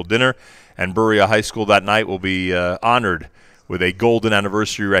annual dinner. And Bruriah High School that night will be honored with a golden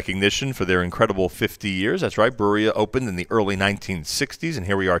anniversary recognition for their incredible 50 years. That's right, Bruriah opened in the early 1960s, and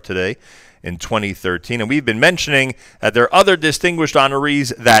here we are today in 2013. And we've been mentioning that there are other distinguished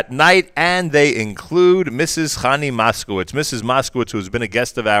honorees that night, and they include Mrs. Chani Moskowitz. Mrs. Moskowitz, who has been a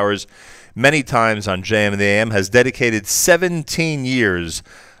guest of ours many times on JM and the AM, has dedicated 17 years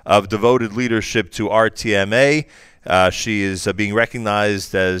of devoted leadership to RTMA. She is being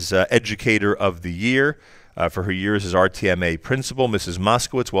recognized as Educator of the Year for her years as RTMA principal. Mrs.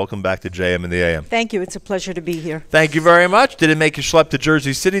 Moskowitz, welcome back to JM and the AM. Thank you. It's a pleasure to be here. Thank you very much. Did it make you schlep to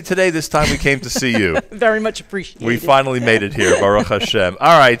Jersey City today? This time we came to see you. Very much appreciated. We finally made it here, Baruch Hashem.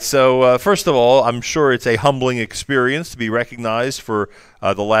 All right, so first of all, I'm sure it's a humbling experience to be recognized for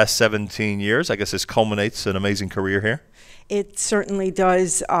the last 17 years. I guess this culminates an amazing career here. It certainly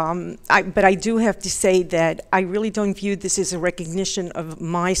does, but I do have to say that I really don't view this as a recognition of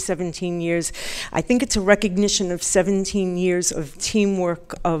my 17 years. I think it's a recognition of 17 years of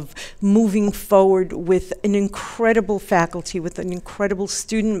teamwork, of moving forward with an incredible faculty, with an incredible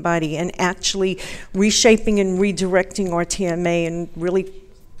student body, and actually reshaping and redirecting RTMA and really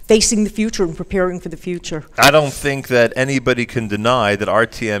facing the future and preparing for the future. I don't think that anybody can deny that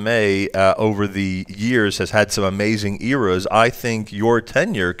RTMA over the years has had some amazing eras. I think your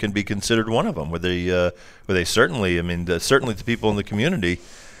tenure can be considered one of them, where they certainly, I mean, certainly to people in the community,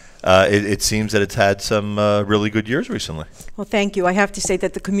 it seems that it's had some really good years recently. Well, thank you. I have to say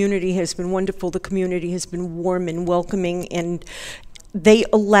that the community has been wonderful. The community has been warm and welcoming, and they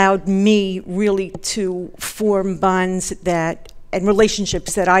allowed me really to form bonds and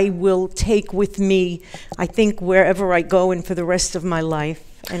relationships that I will take with me, I think, wherever I go and for the rest of my life.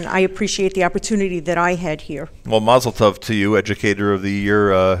 And I appreciate the opportunity that I had here. Well, Mazel Tov to you. Educator of the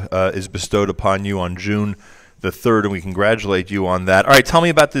Year is bestowed upon you on June the 3rd, and we congratulate you on that. All right, tell me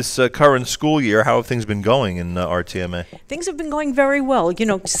about this current school year. How have things been going in RTMA? Things have been going very well. You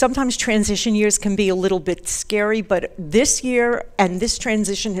know, sometimes transition years can be a little bit scary, but this year and this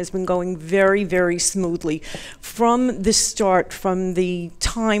transition has been going very, very smoothly. From the start, from the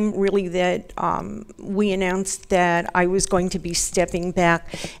time really that we announced that I was going to be stepping back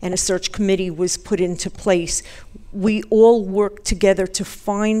and a search committee was put into place, we all worked together to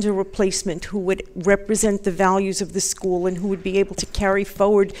find a replacement who would represent the values of the school and who would be able to carry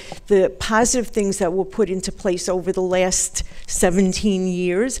forward the positive things that were put into place over the last 17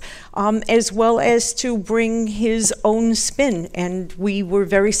 years, as well as to bring his own spin. And we were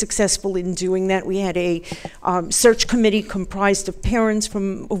very successful in doing that. We had a search committee comprised of parents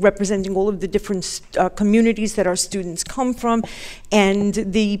from representing all of the different communities that our students come from. And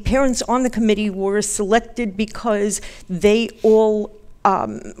the parents on the committee were selected because they all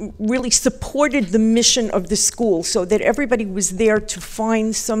really supported the mission of the school, so that everybody was there to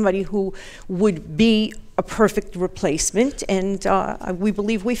find somebody who would be a perfect replacement, and we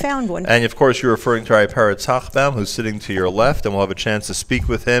believe we found one. And of course you're referring to Ipara Tzachbaum, who's sitting to your left, and we'll have a chance to speak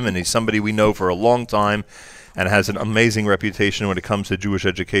with him, and he's somebody we know for a long time and has an amazing reputation when it comes to Jewish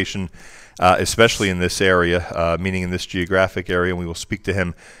education, especially in this area, meaning in this geographic area, and we will speak to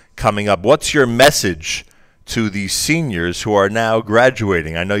him coming up. What's your message to the seniors who are now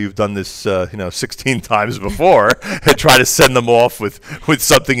graduating? I know you've done this 16 times before and try to send them off with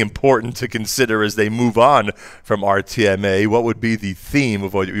something important to consider as they move on from RTMA. What would be the theme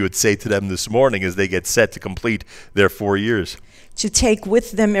of what you would say to them this morning as they get set to complete their 4 years? To take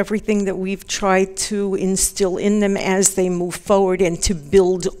with them everything that we've tried to instill in them as they move forward and to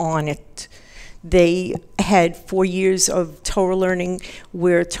build on it. They had 4 years of Torah learning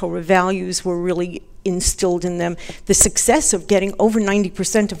where Torah values were really instilled in them. The success of getting over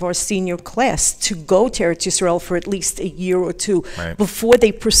 90% of our senior class to go to Eretz Yisrael for at least a year or two before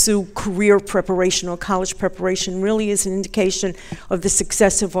they pursue career preparation or college preparation really is an indication of the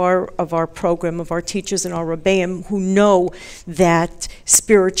success of our program, of our teachers and our Rebbeim, who know that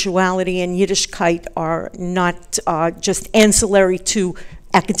spirituality and Yiddishkeit are not just ancillary to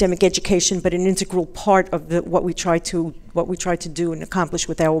academic education, but an integral part of what we try to do and accomplish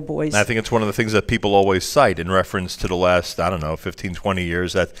with our boys. I think it's one of the things that people always cite in reference to the last, 15, 20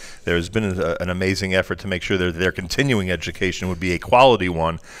 years, that there's been an amazing effort to make sure that their continuing education would be a quality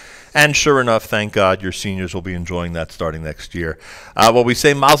one. And sure enough, thank God, your seniors will be enjoying that starting next year. Well, we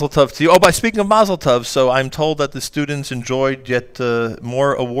say Mazel Tov to you. Oh, by speaking of Mazel Tov, so I'm told that the students enjoyed yet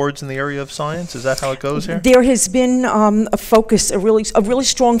more awards in the area of science. Is that how it goes here? There has been a really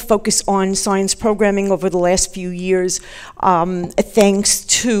strong focus on science programming over the last few years, thanks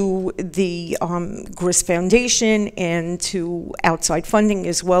to the Gris Foundation and to outside funding,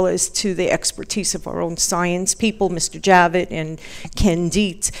 as well as to the expertise of our own science people, Mr. Javid and Ken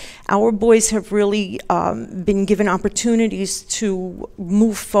Dietz. Our boys have really been given opportunities to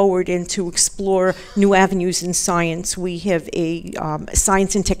move forward and to explore new avenues in science. We have a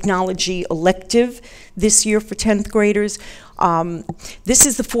science and technology elective this year for 10th graders. This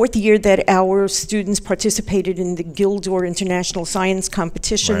is the 4th year that our students participated in the Gildor International Science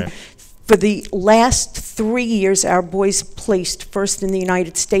Competition. Right. For the last 3 years, our boys placed first in the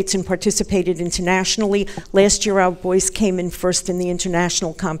United States and participated internationally. Last year, our boys came in first in the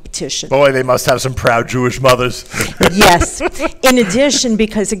international competition. Boy, they must have some proud Jewish mothers. Yes. In addition,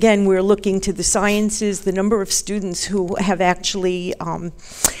 because again, we're looking to the sciences, the number of students who have actually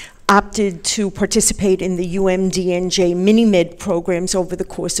opted to participate in the UMDNJ mini-med programs over the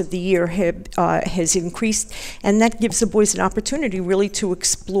course of the year has increased, and that gives the boys an opportunity really to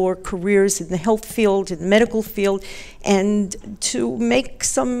explore careers in the health field, in the medical field, and to make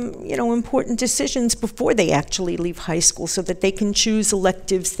some important decisions before they actually leave high school so that they can choose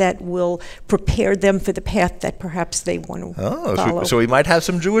electives that will prepare them for the path that perhaps they want to follow. So we might have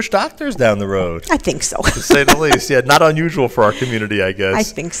some Jewish doctors down the road. I think so. To say the least. Yeah, not unusual for our community, I guess. I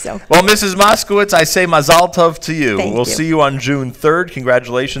think so. Well, Mrs. Moskowitz, I say Mazal Tov to you. Thank we'll you. see you on June 3rd.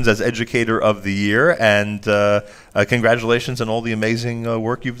 Congratulations as Educator of the Year, and congratulations on all the amazing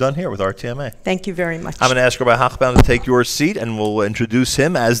work you've done here with RTMA. Thank you very much. I'm going to ask Rabbi Hochbaum to take your seat, and we'll introduce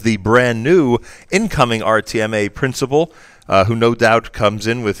him as the brand new incoming RTMA principal, who no doubt comes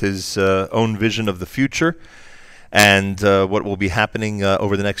in with his own vision of the future and what will be happening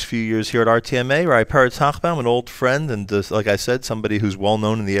over the next few years here at RTMA. Rabbi Peretz Hochbaum, an old friend, and like I said, somebody who's well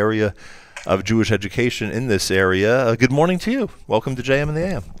known in the area of Jewish education in this area. Good morning to you. Welcome to JM and the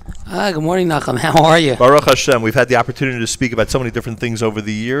AM. Good morning, Nachum. How are you? Baruch Hashem. We've had the opportunity to speak about so many different things over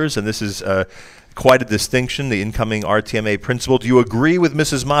the years, and this is quite a distinction, the incoming RTMA principal. Do you agree with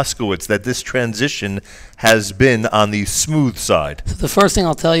Mrs. Moskowitz that this transition has been on the smooth side? The first thing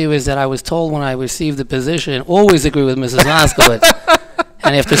I'll tell you is that I was told when I received the position, always agree with Mrs. Moskowitz.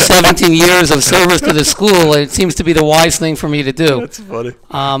 And after 17 years of service to the school, it seems to be the wise thing for me to do. That's funny.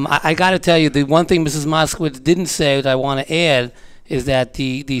 I got to tell you, the one thing Mrs. Moskowitz didn't say that I want to add is that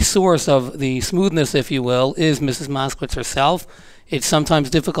the source of the smoothness, if you will, is Mrs. Moskowitz herself. It's sometimes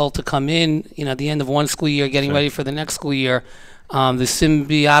difficult to come in, at the end of one school year, getting ready for the next school year. The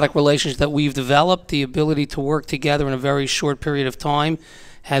symbiotic relationship that we've developed, the ability to work together in a very short period of time,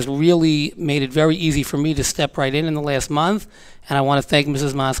 has really made it very easy for me to step right in the last month. And I want to thank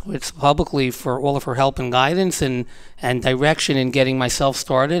Mrs. Moskowitz publicly for all of her help and guidance and direction in getting myself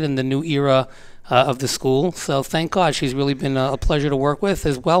started in the new era of the school. So thank God, she's really been a pleasure to work with,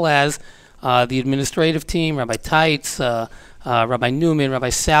 as well as the administrative team, Rabbi Teitz, Rabbi Newman, Rabbi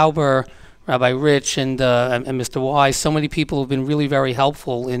Sauber, Rabbi Rich, and Mr. Wise. So many people have been really very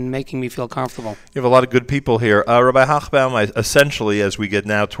helpful in making me feel comfortable. You have a lot of good people here. Rabbi Hochbaum, essentially, as we get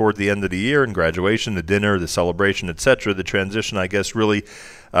now toward the end of the year and graduation, the dinner, the celebration, etc., the transition, I guess, really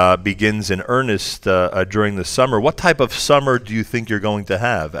begins in earnest during the summer. What type of summer do you think you're going to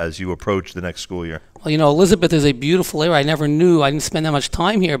have as you approach the next school year? Well, Elizabeth is a beautiful area. I never knew. I didn't spend that much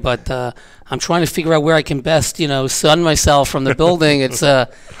time here, but I'm trying to figure out where I can best, sun myself from the building.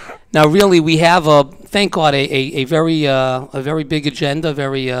 Now, really, we have, thank God, a very big agenda,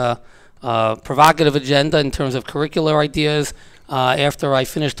 very provocative agenda in terms of curricular ideas. After I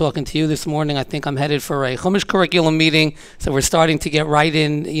finished talking to you this morning, I think I'm headed for a Chumash curriculum meeting. So we're starting to get right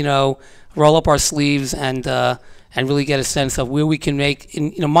in, roll up our sleeves and really get a sense of where we can make.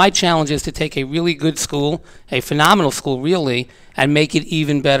 My challenge is to take a really good school, a phenomenal school, really, and make it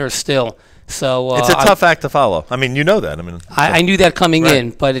even better still. So it's a tough act to follow. I mean, you know that. I knew that coming right.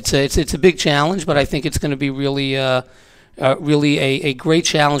 in, but it's a big challenge. But I think it's going to be really a great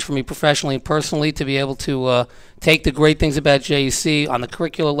challenge for me professionally and personally to be able to take the great things about JEC on the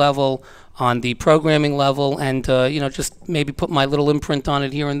curricular level, on the programming level, and just maybe put my little imprint on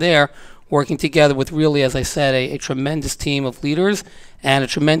it here and there, working together with really, as I said, a tremendous team of leaders and a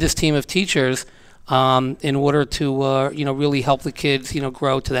tremendous team of teachers in order to really help the kids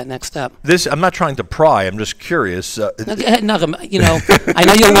grow to that next step. I'm not trying to pry. I'm just curious. Nachum, I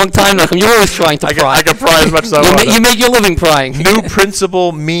know you a long time, Nachum. You're always trying to pry. I can pry as much as I want. You make your living prying. New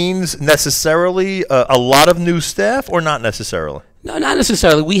principal means necessarily a lot of new staff, or not necessarily? No, not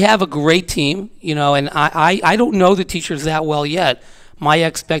necessarily. We have a great team, and I don't know the teachers that well yet. My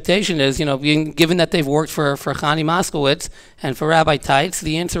expectation is, given that they've worked for Chani Moskowitz and for Rabbi Teitz,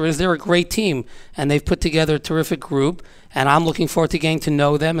 the answer is they're a great team, and they've put together a terrific group, and I'm looking forward to getting to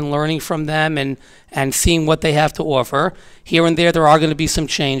know them and learning from them and seeing what they have to offer. Here and there are going to be some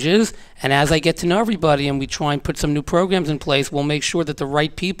changes, and as I get to know everybody and we try and put some new programs in place, we'll make sure that the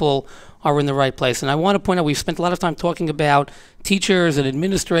right people are in the right place. And I want to point out, we've spent a lot of time talking about teachers and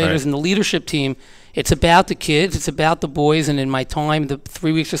administrators and the leadership team. It's about the kids, it's about the boys, and in my time, the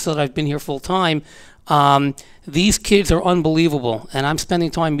 3 weeks or so that I've been here full time, these kids are unbelievable, and I'm spending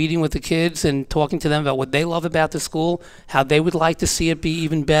time meeting with the kids and talking to them about what they love about the school, how they would like to see it be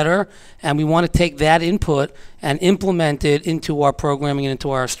even better, and we want to take that input and implement it into our programming and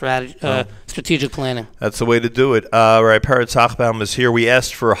into our strategic planning. That's the way to do it. Rabbi Peretz Achbaum is here. We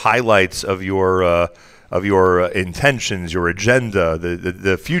asked for highlights of your intentions, your agenda,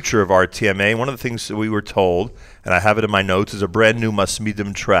 the future of RTMA. One of the things that we were told, and I have it in my notes, is a brand new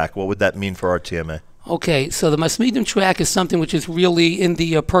Masmidim track. What would that mean for RTMA? Okay, so the Masmidim track is something which is really in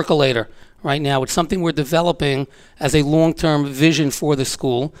the percolator right now. It's something we're developing as a long-term vision for the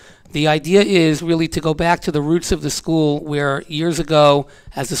school. The idea is really to go back to the roots of the school, where years ago,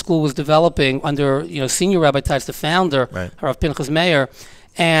 as the school was developing under Senior Rabbi Teitz, the founder, Rav Pinchas Meir,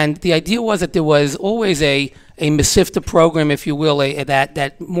 and the idea was that there was always a Mesifta program, if you will,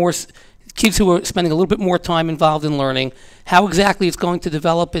 that more kids who were spending a little bit more time involved in learning. How exactly it's going to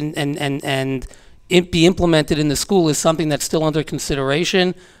develop and be implemented in the school is something that's still under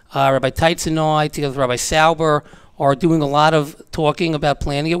consideration. Rabbi Teitz and I, together with Rabbi Sauber, are doing a lot of talking about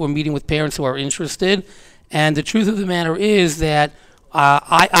planning it. We're meeting with parents who are interested. And the truth of the matter is that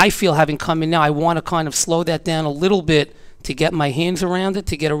I feel, having come in now, I want to kind of slow that down a little bit to get my hands around it,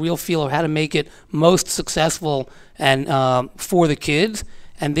 to get a real feel of how to make it most successful and for the kids.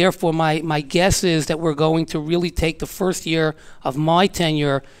 And therefore, my guess is that we're going to really take the first year of my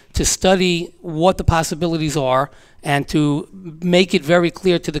tenure to study what the possibilities are and to make it very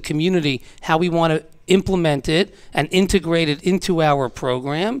clear to the community how we want to implement it and integrate it into our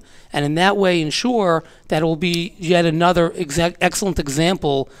program, and in that way ensure that it will be yet another excellent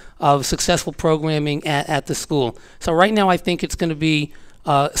example of successful programming at the school. So right now I think it's going to be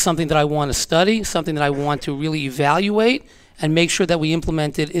something that I want to study, something that I want to really evaluate and make sure that we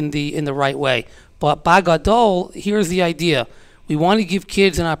implement it in the right way. But by Gadol, here's the idea. We want to give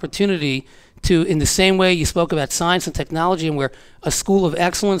kids an opportunity to, in the same way you spoke about science and technology, and we're a school of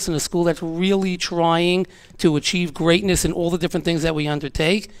excellence and a school that's really trying to achieve greatness in all the different things that we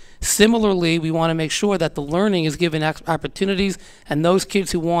undertake. Similarly, we want to make sure that the learning is given opportunities, and those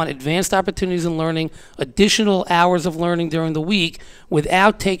kids who want advanced opportunities in learning, additional hours of learning during the week,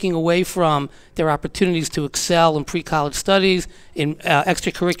 without taking away from their opportunities to excel in pre-college studies, in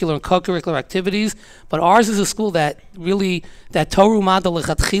extracurricular and co-curricular activities. But ours is a school that really, that Torah Umada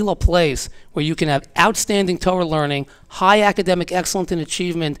Lechatchila place where you can have outstanding Torah learning, high academic excellence and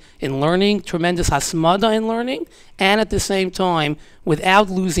achievement in learning, tremendous hasmada in learning, and at the same time, without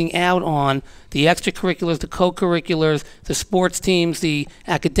losing out on the extracurriculars, the co-curriculars, the sports teams, the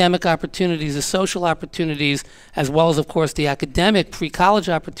academic opportunities, the social opportunities, as well as, of course, the academic pre-college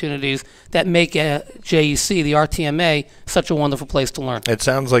opportunities that make JEC, the RTMA, such a wonderful place to learn. It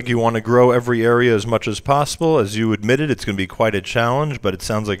sounds like you want to grow every area as much as possible. As you admitted, it's going to be quite a challenge, but it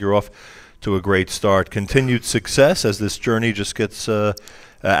sounds like you're off to a great start. Continued success as this journey just gets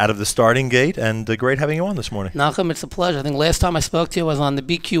out of the starting gate, and great having you on this morning. Nachum, it's a pleasure. I think last time I spoke to you, I was on the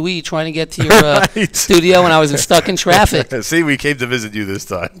BQE trying to get to your studio, and I was stuck in traffic. See, we came to visit you this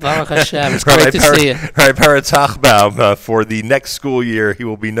time. Baruch Hashem. It's great to see you. Right, Paratachbaum, for the next school year, he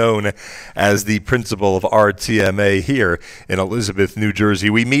will be known as the principal of RTMA here in Elizabeth, New Jersey.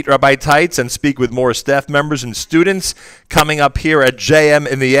 We meet Rabbi Teitz and speak with more staff members and students coming up here at JM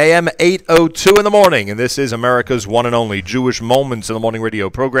in the AM, 8:02 in the morning. And this is America's one and only Jewish Moments in the Morning radio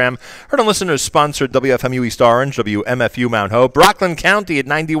program. Heard on listeners sponsored WFMU East Orange, WMFU Mount Hope, Rockland County at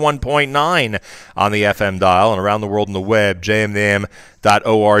 91.9 on the FM dial, and around the world on the web,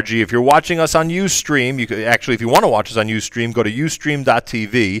 jmnam.org. If you're watching us on Ustream, you could actually, if you want to watch us on Ustream, go to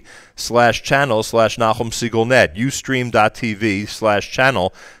ustream.tv/channel/NachumSiegelNet,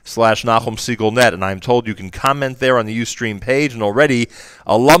 ustream.tv/channel/NachumSiegelNet, and I'm told you can comment there on the Ustream page, and already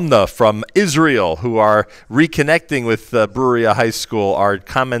alumna from Israel who are reconnecting with Bruriah High School are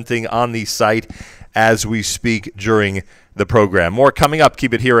commenting on the site as we speak during the program. More coming up.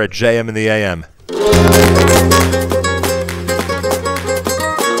 Keep it here at JM in the AM.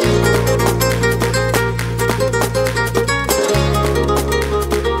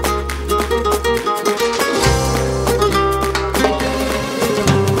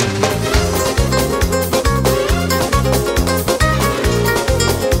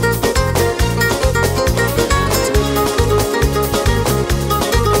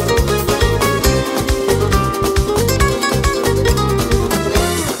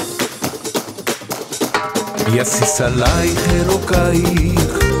 יסיס עלייך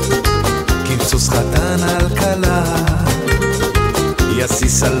אלוקייך, כבסוס חתן על כלה.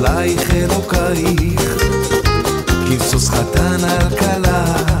 יסיס עלייך אלוקייך, כבסוס חתן על כלה.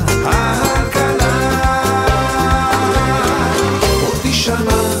 על כלה עוד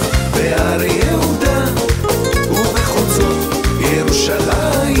תשמע בהר יהודה ובחוצות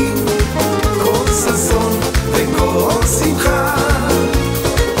ירושלים, כל ששון וכל שמחה,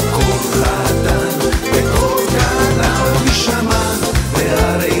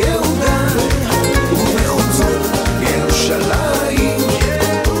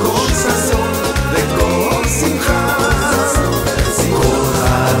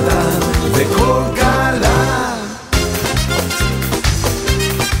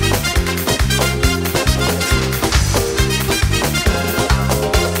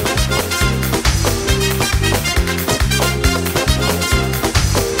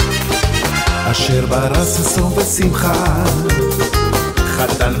 אשר ברס ששון ושמחה,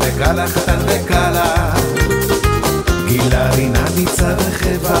 חתן וכלה, חתן וכלה, גילה רינה ניצה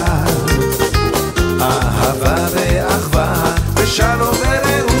וחבה, אהבה ואחווה ושלום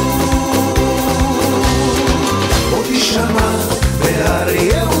ורעות. עוד תשמע בהר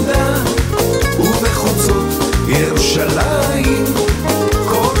יהודה ובחוצות ירושלים,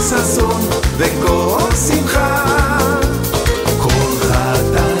 כל ששון וכל שמחה, כל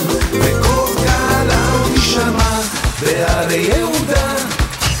חתן בהר יהודה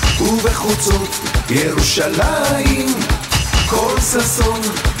ובחוצות ירושלים, כל ששון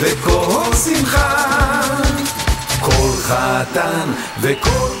וכל שמחה, כל חתן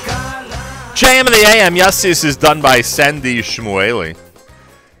וכל כלה. JM in the AM, Yassis is done by Sandy Shmueli.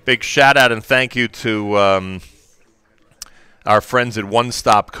 Big shout out and thank you to our friends at One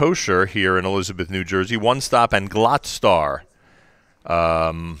Stop Kosher here in Elizabeth, New Jersey. One Stop and Glot Star.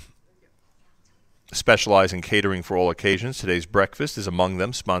 Specialize in catering for all occasions. Today's breakfast is among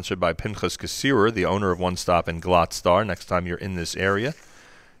them, sponsored by Pinchas Kassirer, the owner of One Stop and Glot Star. Next time you're in this area,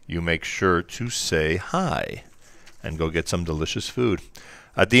 you make sure to say hi and go get some delicious food.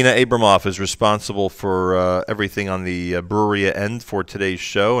 Adina Abramoff is responsible for everything on the Bruriah end for today's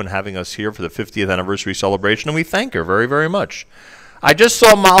show and having us here for the 50th anniversary celebration, and we thank her very, very much. I just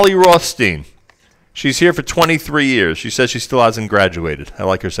saw Molly Rothstein. She's here for 23 years. She says she still hasn't graduated. I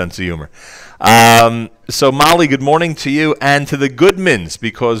like her sense of humor. So, Molly, good morning to you and to the Goodmans,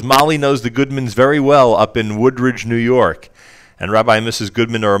 because Molly knows the Goodmans very well up in Woodridge, New York. And Rabbi and Mrs.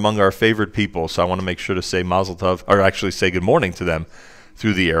 Goodman are among our favorite people, so I want to make sure to say Mazel Tov, or actually say good morning to them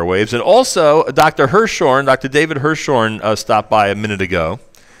through the airwaves. And also, Dr. Hirschhorn, Dr. David Hirschhorn stopped by a minute ago.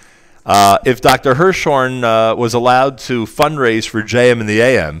 If Dr. Hirschhorn was allowed to fundraise for JM in the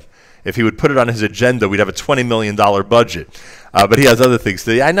AM, if he would put it on his agenda, we'd have a $20 million budget. But he has other things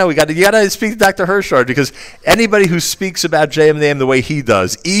to do. I know you got to speak to Dr. Hirschhorn, because anybody who speaks about JM in the AM the way he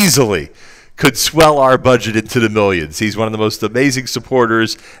does easily could swell our budget into the millions. He's one of the most amazing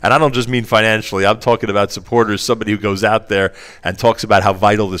supporters, and I don't just mean financially. I'm talking about supporters, somebody who goes out there and talks about how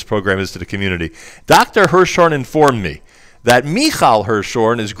vital this program is to the community. Dr. Hirschhorn informed me that Michal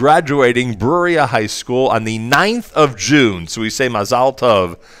Hirshhorn is graduating Bruriah High School on the 9th of June. So we say Mazal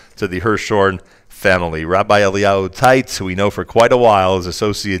Tov to the Hirshhorn family. Rabbi Eliyahu Teitz, who we know for quite a while, is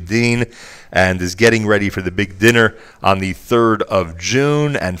Associate Dean and is getting ready for the big dinner on the 3rd of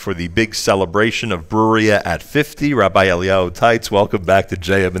June and for the big celebration of Bruriah at 50. Rabbi Eliyahu Teitz, welcome back to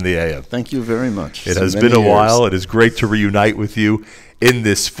JM in the AM. Thank you very much. It has been a while. It is great to reunite with you in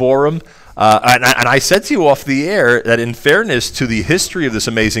this forum. And I said to you off the air that in fairness to the history of this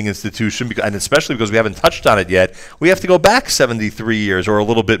amazing institution, and especially because we haven't touched on it yet, we have to go back 73 years or a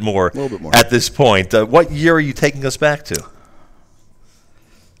little bit more at this point. What year are you taking us back to?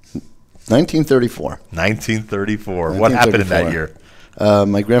 1934. 1934. What happened in that year?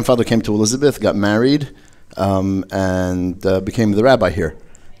 My grandfather came to Elizabeth, got married, and became the rabbi here.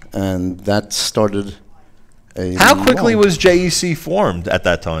 And that started a... How quickly was JEC formed at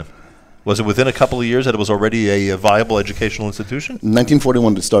that time? Was it within a couple of years that it was already a viable educational institution?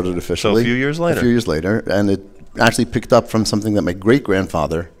 1941 it started officially. So a few years later. A few years later. And it actually picked up from something that my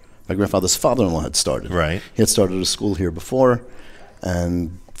great-grandfather, my grandfather's father-in-law had started. Right. He had started a school here before,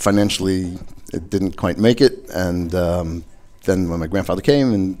 and financially it didn't quite make it. And then when my grandfather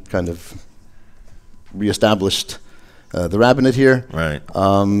came and kind of reestablished the rabbinate here, right.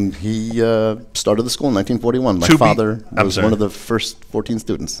 He started the school in 1941. My father was one of the first 14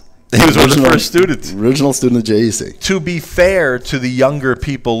 students. He was one of the first students. Original student of JEC. To be fair to the younger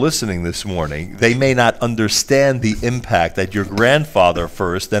people listening this morning, they may not understand the impact that your grandfather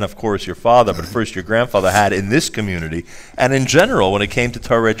first, then of course your father, but first your grandfather had in this community and in general when it came to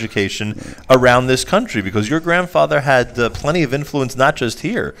Torah education around this country, because your grandfather had plenty of influence not just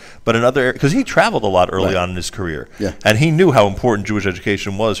here, but in other areas, because he traveled a lot early on in his career. Yeah. And he knew how important Jewish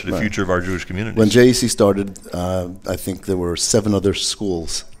education was for the future of our Jewish communities. When JEC started, I think there were 7 other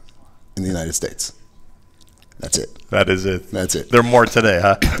schools in the United States. That's it. That is it. That's it. There are more today,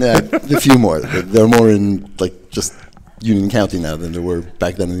 huh? Yeah, a few more. There are more in just Union County now than there were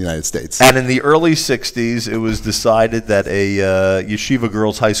back then in the United States. And in the early 60s, it was decided that a yeshiva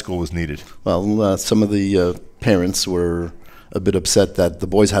girls' high school was needed. Well, some of the parents were a bit upset that the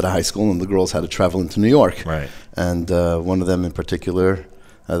boys had a high school and the girls had to travel into New York. Right. And one of them in particular,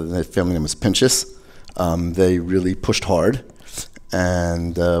 their family name was Pinchas, they really pushed hard.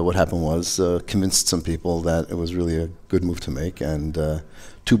 And what happened was convinced some people that it was really a good move to make. And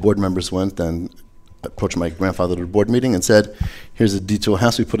 2 board members went and approached my grandfather at a board meeting and said, here's a deed to a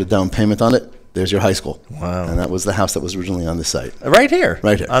house, we put a down payment on it, there's your high school. Wow. And that was the house that was originally on this site. Right here.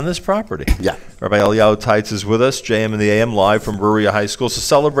 Right here. On this property. Yeah. Rabbi Eliyahu Teitz is with us, JM in the AM, live from Bruriah High School. So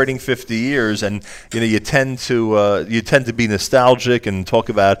celebrating 50 years, and you tend to be nostalgic and talk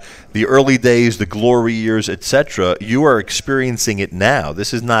about the early days, the glory years, etc. You are experiencing it now.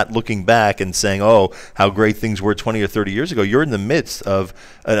 This is not looking back and saying, "Oh, how great things were 20 or 30 years ago." You're in the midst of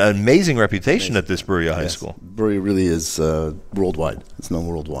an amazing reputation at this Bruriah High School. Bruriah really is worldwide. It's known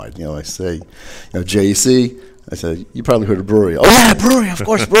worldwide. I say, JEC. I said, you probably heard of Bruriah. Oh, yeah, Bruriah, of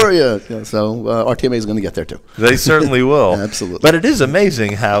course, Bruriah. So RTMA is going to get there, too. They certainly will. Absolutely. But it is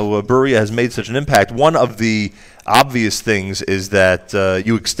amazing how Bruriah has made such an impact. One of the obvious things is that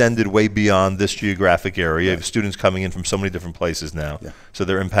you extended way beyond this geographic area. You have students coming in from so many different places now. Yeah. So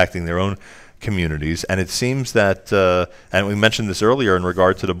they're impacting their own communities. And it seems that, and we mentioned this earlier in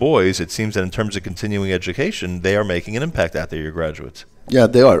regard to the boys, it seems that in terms of continuing education, they are making an impact out there, your graduates. Yeah,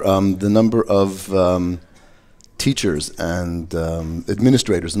 they are. The number of teachers and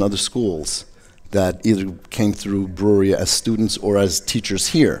administrators in other schools that either came through Bruriah as students or as teachers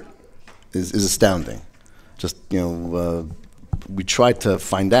here is astounding. Just, we tried to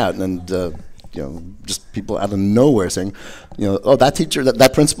find out, and just people out of nowhere saying, oh, that teacher,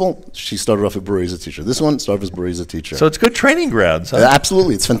 that principal, she started off at Bruriah as a teacher. This one started as Bruriah as a teacher. So it's good training grounds, huh?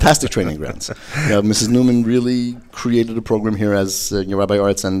 Absolutely. It's fantastic training grounds. Mrs. Newman really created a program here, as Rabbi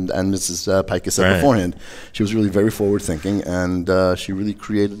Aretz and Mrs. Pikus said beforehand. She was really very forward-thinking, and she really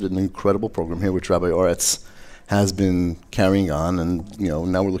created an incredible program here, which Rabbi Aretz has been carrying on. And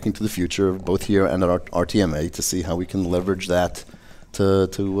now we're looking to the future, both here and at our RTMA, to see how we can leverage that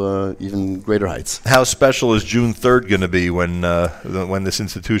to even greater heights. How special is June 3rd going to be when this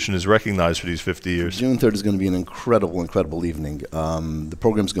institution is recognized for these 50 years? June 3rd is going to be an incredible, incredible evening. The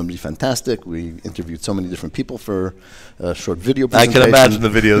program is going to be fantastic. We interviewed so many different people for a short video presentation. I can imagine the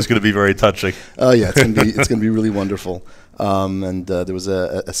video is going to be very touching. Oh yeah, it's going to be really wonderful. And there was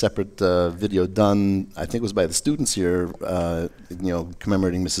a separate video done, I think it was by the students here,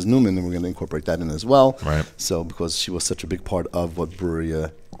 commemorating Mrs. Newman, and we're going to incorporate that in as well. Right. So because she was such a big part of what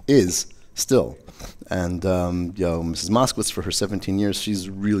Bruriah is, still. And Mrs. Moskowitz, for her 17 years, she's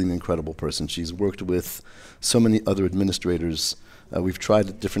really an incredible person. She's worked with so many other administrators. We've tried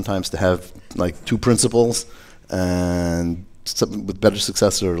at different times to have like 2 principals, and some with better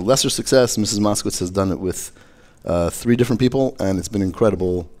success or lesser success. Mrs. Moskowitz has done it with 3 different people, and it's been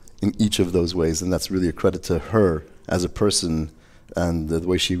incredible in each of those ways. And that's really a credit to her as a person and the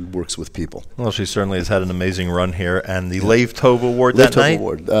way she works with people. Well, she certainly has had an amazing run here. And the Lev Tov Award that night?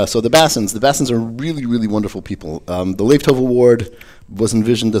 Award. So the Bassins are really, really wonderful people. The Lev Tov Award was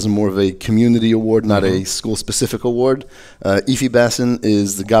envisioned as more of a community award, not a school-specific award. Ify Bassin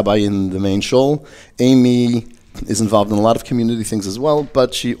is the gabbai in the main shul. Amy is involved in a lot of community things as well,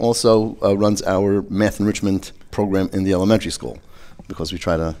 but she also runs our math enrichment program in the elementary school, because we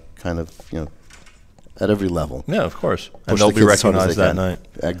try to kind of, at every level. Yeah, of course. And they'll be recognized that night.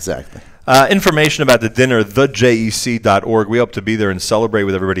 Exactly. Information about the dinner, thejec.org. We hope to be there and celebrate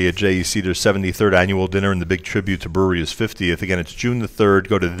with everybody at JEC, their 73rd annual dinner and the big tribute to Bruriah's 50th. Again, it's June the 3rd.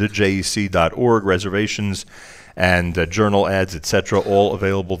 Go to thejec.org. Reservations and journal ads, etc., all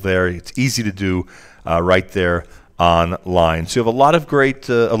available there. It's easy to do right there online. So you have a lot of great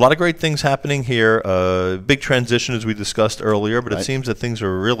things happening here. Big transition, as we discussed earlier, but it seems that things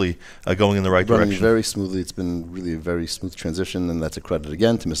are really going in the right Running direction. very smoothly. It's been really a very smooth transition, and that's a credit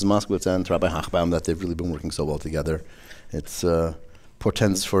again to Mrs. Moskowitz and to Rabbi Hachbaum that they've really been working so well together. It's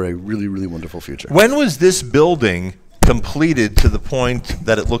portends for a really, really wonderful future. When was this building completed to the point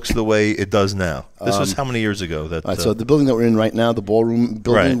that it looks the way it does now? This was how many years ago? So the building that we're in right now, the ballroom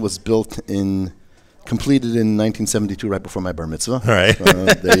building, was completed in 1972, right before my bar mitzvah. All right.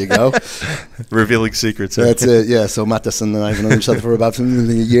 There you go. Revealing secrets. That's it, yeah. So Matas and I have known each other for about 15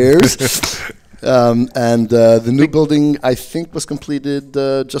 years. And the new building, I think, was completed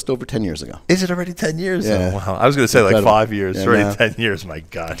just over 10 years ago. Is it already 10 years? Yeah. Oh, wow. I was going to say Incredible. like 5 years. Yeah, It's already no. 10 years. My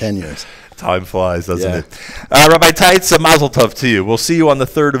gosh. 10 years. Time flies, doesn't Yeah. it? Rabbi Teitz, mazel tov to you. We'll see you on the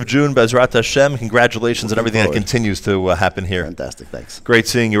 3rd of June, Bezrat Hashem. Congratulations on everything that continues to happen here. Fantastic, thanks. Great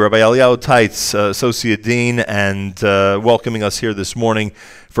seeing you, Rabbi Eliyahu Teitz, Associate Dean, and welcoming us here this morning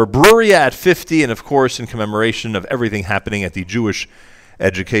for Bruriah at 50, and of course in commemoration of everything happening at the Jewish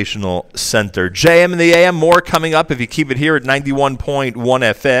Educational Center. JM in the AM, more coming up if you keep it here at 91.1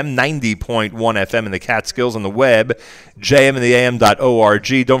 FM, 90.1 FM in the Catskills, on the web,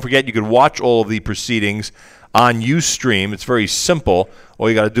 jmintheam.org. Don't forget, you can watch all of the proceedings on Ustream. It's very simple. All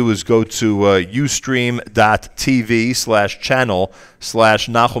you got to do is go to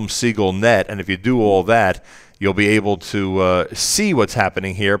ustream.tv/channel/NachumSiegelNet, and if you do all that, you'll be able to see what's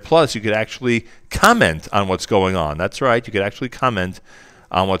happening here. Plus, you could actually comment on what's going on. That's right. You could actually comment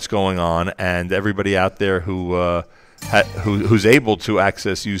on what's going on. And everybody out there who's able to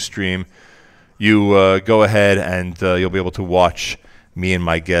access Ustream, you go ahead and you'll be able to watch me and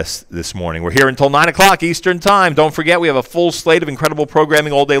my guests this morning. We're here until 9 o'clock Eastern Time. Don't forget, we have a full slate of incredible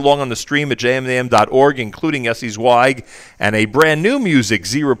programming all day long on the stream at jmintheam.org, including Yossi Zweig and a brand new Music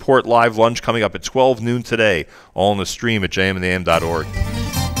Z Report live lunch coming up at 12 noon today, all on the stream at jmintheam.org.